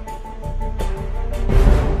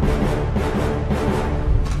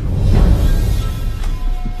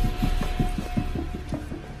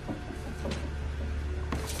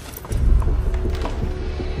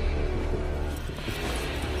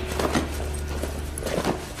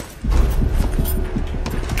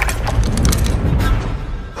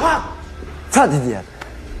 That idiot!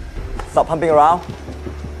 Stop pumping around.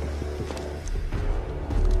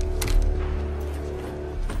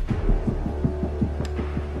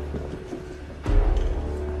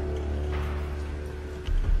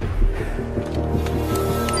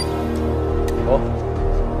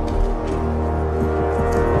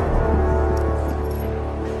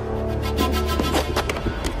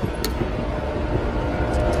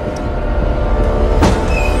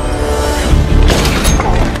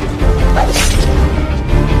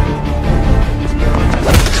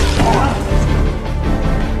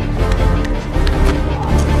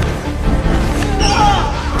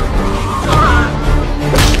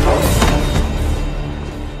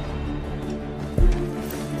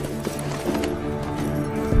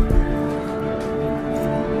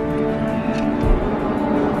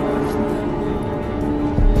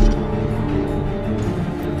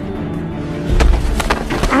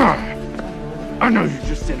 I know you're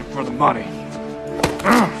just in it for the money.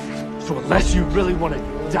 So unless you really want to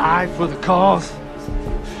die for the cause,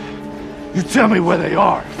 you tell me where they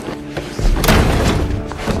are.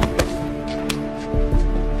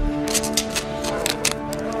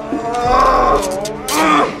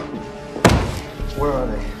 Where are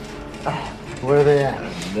they? Where are they at?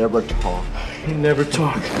 Never talk. You never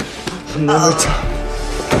talk. Never talk.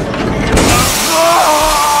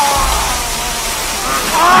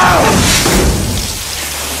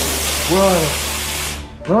 Where are they?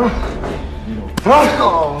 Huh? Huh?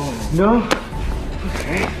 No?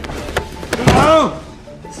 Okay. No!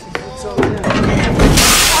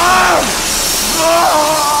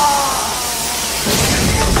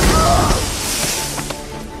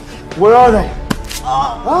 Where are they?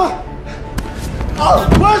 Huh?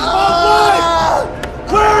 Where's my wife?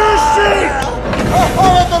 Where is she?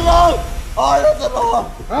 All at the law! All at the law!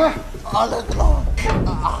 Huh? All at the law!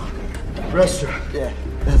 Rest her. Yeah,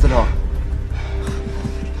 that's the law.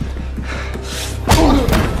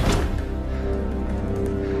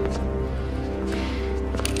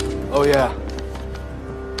 Oh, yeah.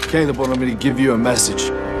 Caleb wanted me to give you a message.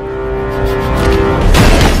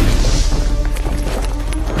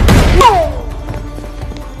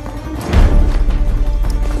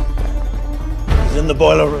 He's in the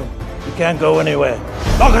boiler room. He can't go anywhere.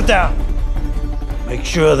 Lock it down. Make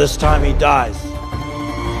sure this time he dies.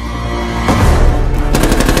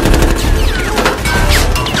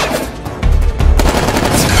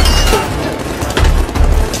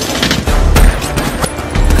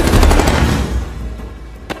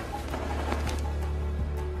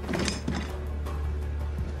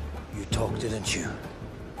 talk, didn't you?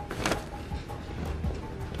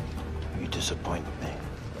 You disappoint me.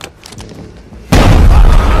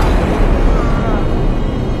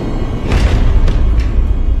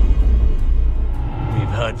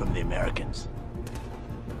 We've heard from the Americans.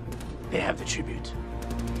 They have the tribute.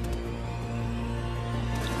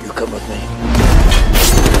 You come with me.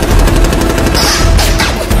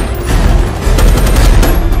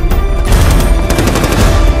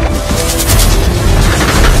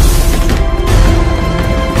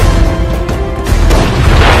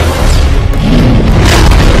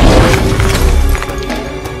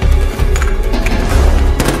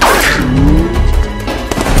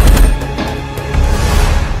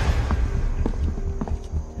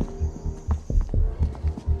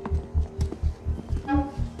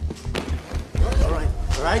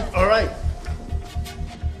 All right.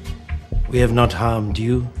 We have not harmed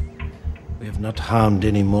you. We have not harmed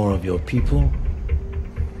any more of your people.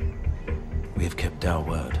 We have kept our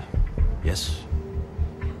word. Yes?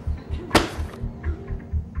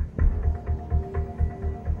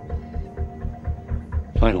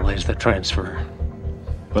 Finalize the transfer.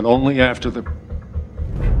 But only after the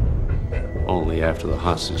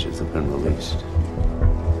hostages have been released.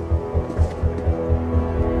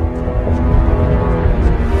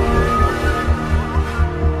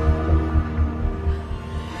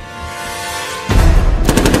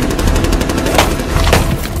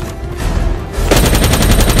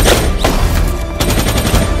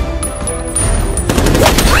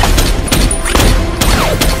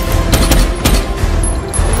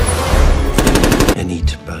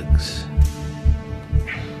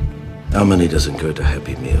 How many doesn't go to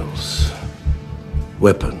Happy Meals?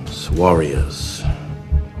 Weapons, warriors.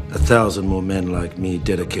 1,000 more men like me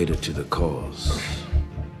dedicated to the cause.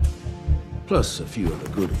 Plus a few other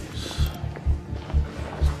goodies.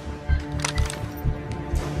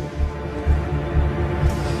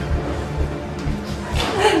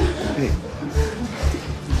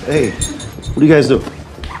 Hey, what do you guys do?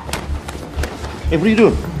 Hey, what are you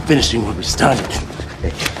doing? Finishing what we started.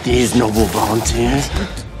 These noble volunteers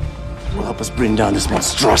will help us bring down this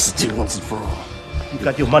monstrosity once and for all. You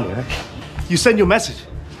got your money, right? You send your message.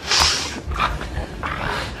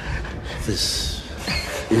 This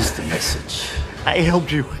is the message. I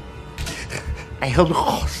helped you. I helped the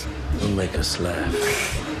cause. Don't make us laugh.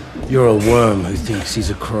 You're a worm who thinks he's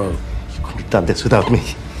a crow. You couldn't have done this without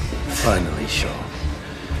me. Finally, Sean.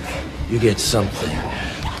 You get something.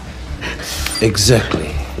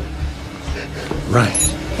 Exactly.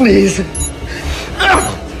 Right. Please.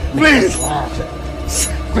 Please!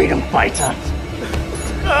 Freedom fighter!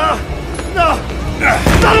 No!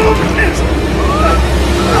 Son of a bitch!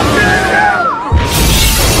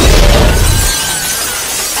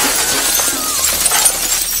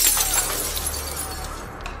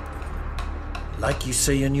 Like you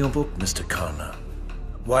say in your book, Mr. Connor,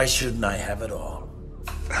 why shouldn't I have it all?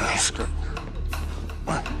 Oscar.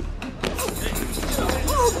 Let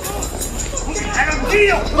him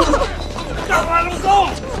deal! Don't let him go!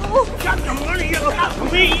 Got the money you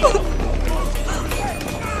got me!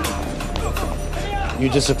 You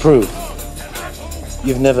disapprove.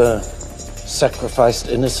 You've never sacrificed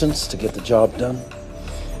innocence to get the job done?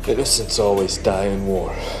 Innocents always die in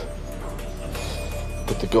war.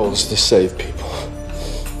 But the goal is to save people,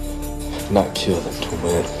 not kill them to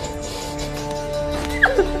win.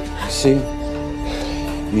 See?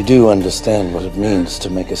 You do understand what it means to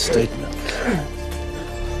make a statement.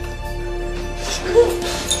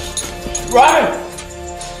 Run!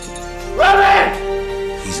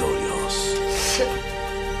 Run! He's all yours.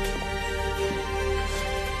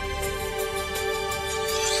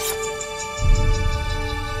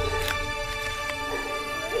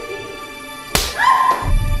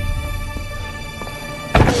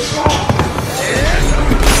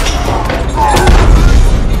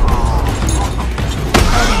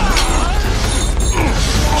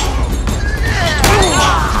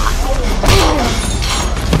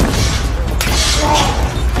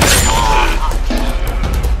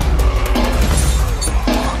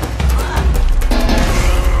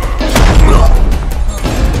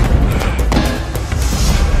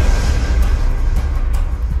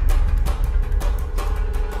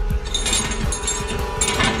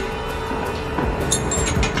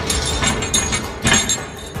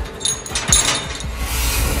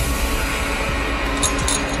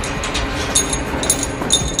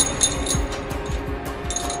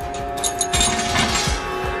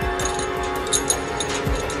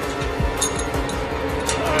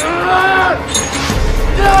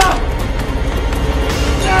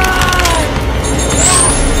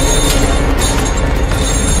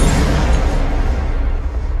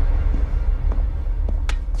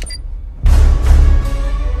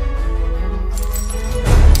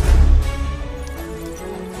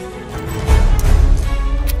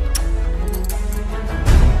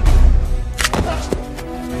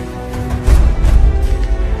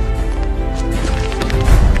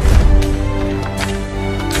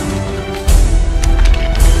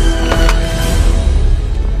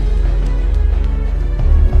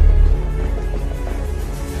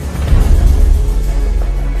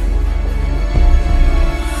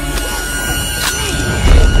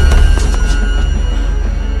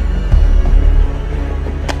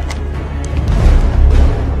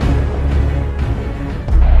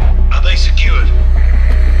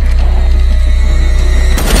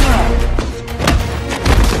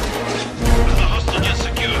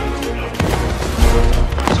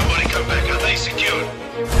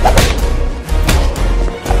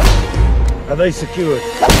 they secured?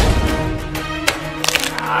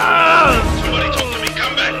 Somebody talk to me.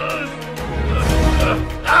 Come back.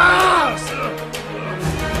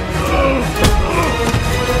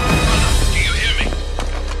 Do you hear me?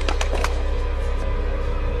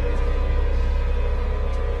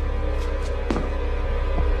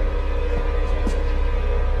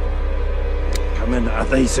 Commander, are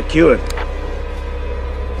they secured?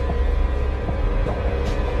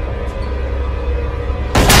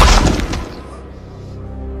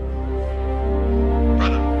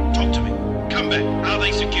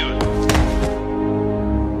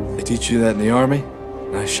 Teach you that in the Army?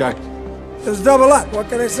 Nice shot. Just double up. What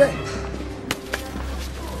can I say?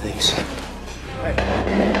 Thanks. Hey,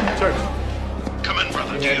 sir. Come in,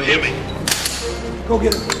 brother. Do you hear me? Go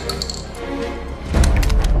get him.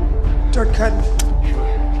 Start cutting.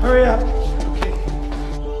 Hurry up. Okay.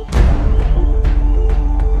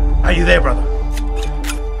 Are you there, brother?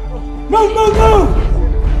 Move, move, move!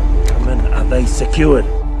 Commander, are they secured?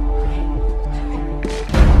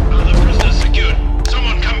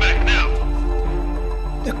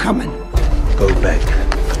 They're coming. Go back.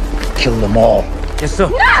 Kill them all. Yes, sir.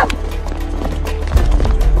 No!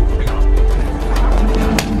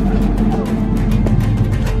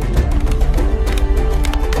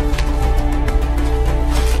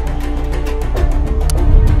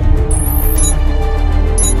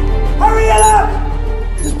 Hurry it up!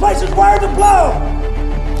 This place is wired to blow!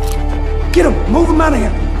 Get him! Move him out of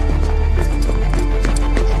here!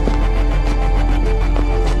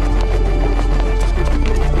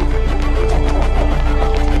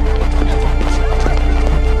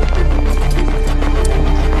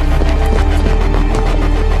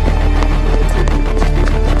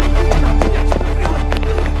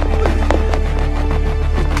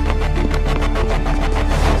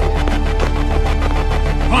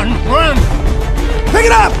 Run! Pick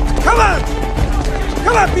it up! Come on!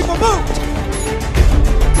 Come on, people, move!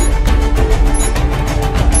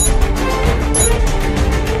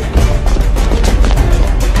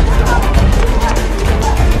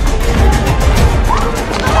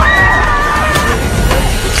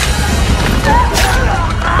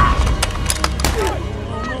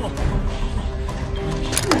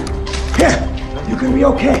 Here, you gonna be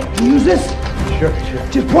okay. You use this? Sure.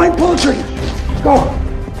 Just point, pull the trigger. Go.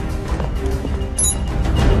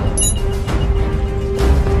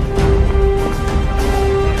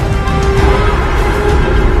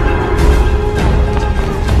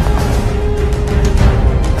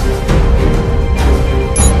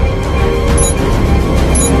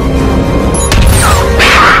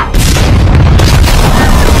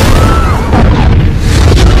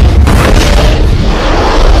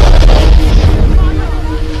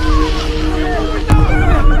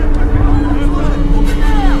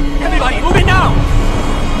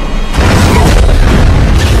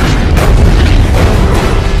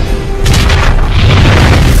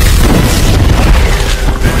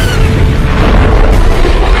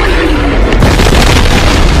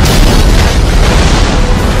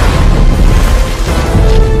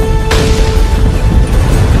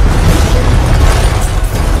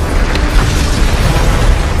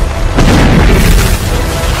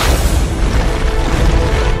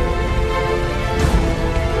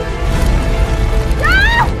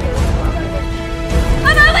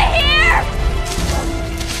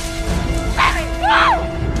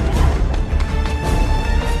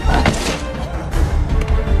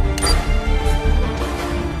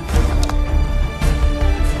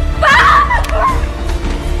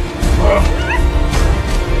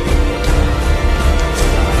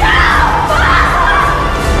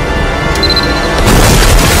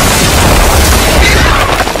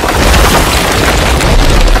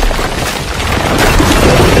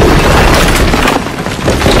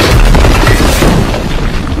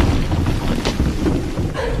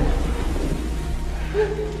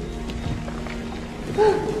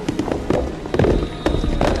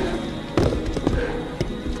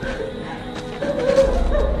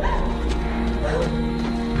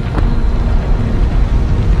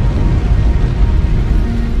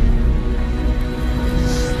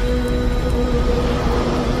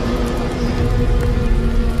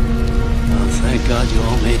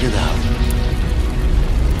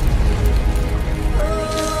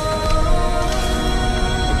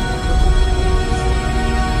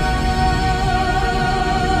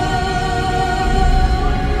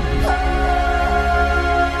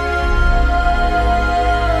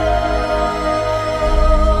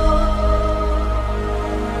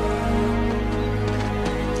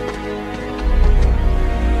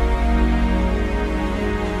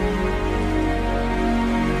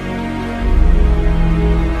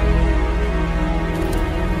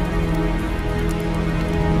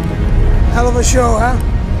 Hell of a show, huh?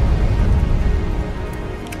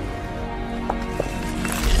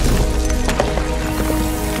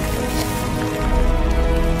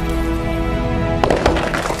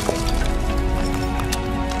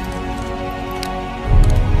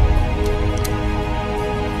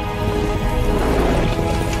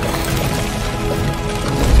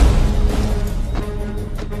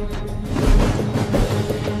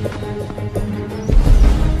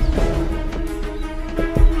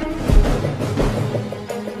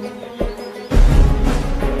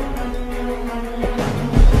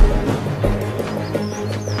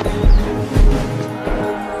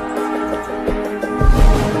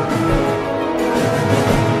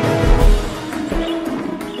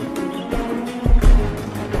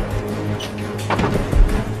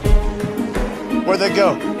 Where'd they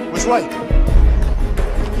go? Which way?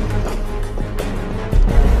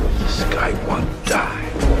 This guy won't die.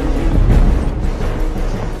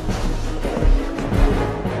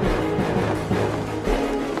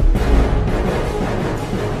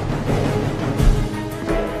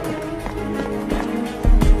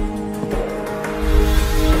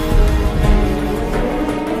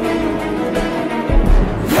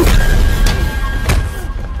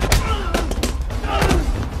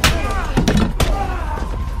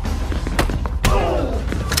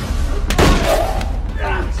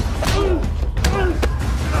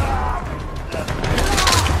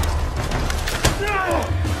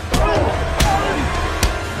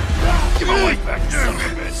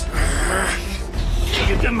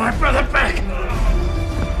 Give my brother back!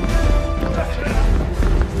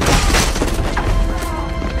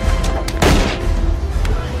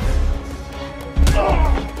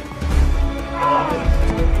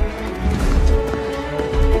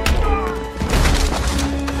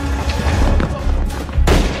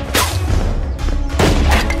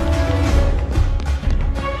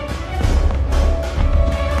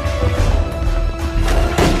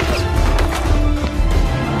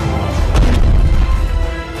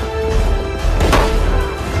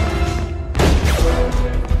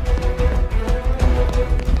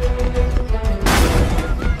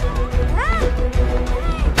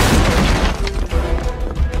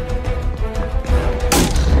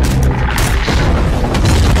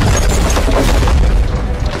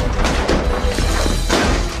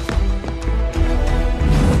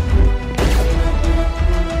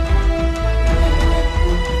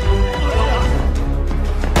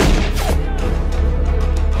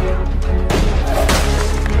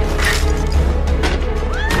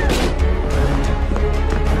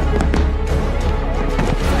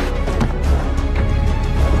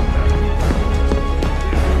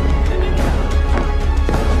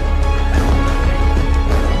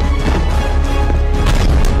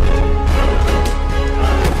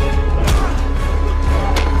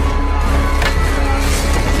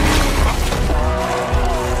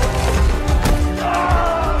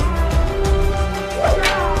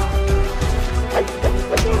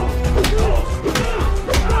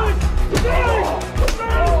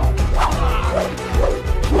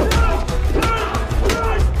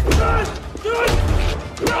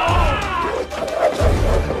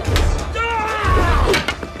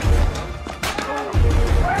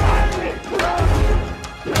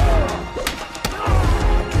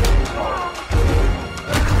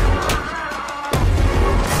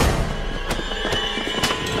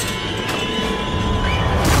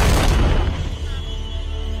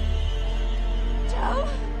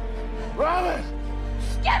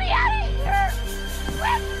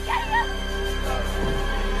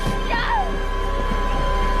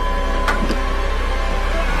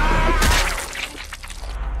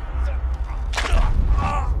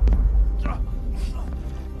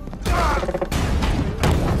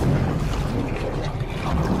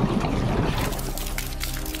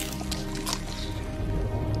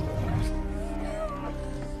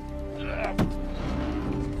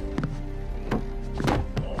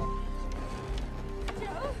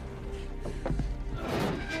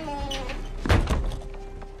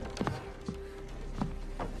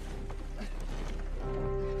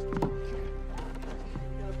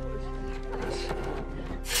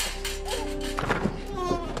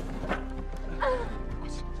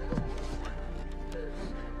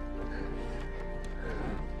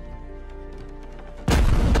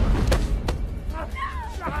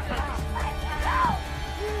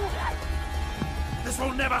 This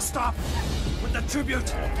will never stop. With the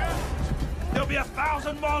tribute, there'll be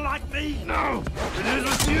 1,000 more like me. No, it is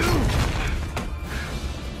with you.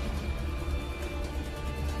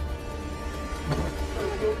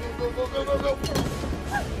 Go.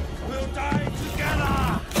 We'll die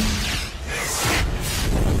together.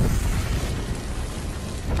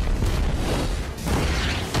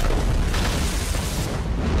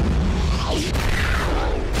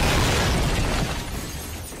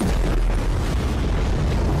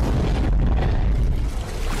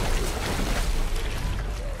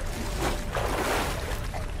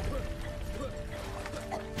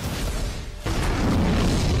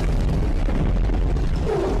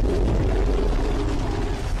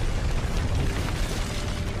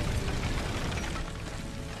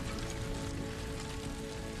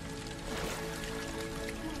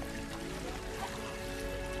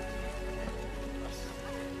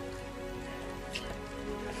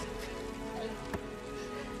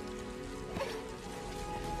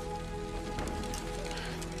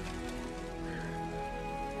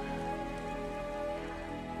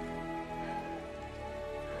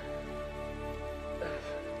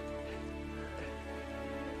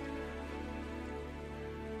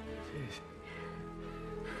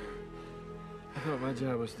 thought my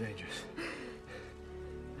job was dangerous.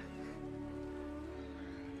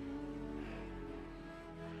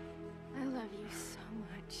 I love you so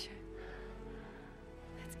much.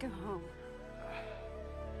 Let's go home.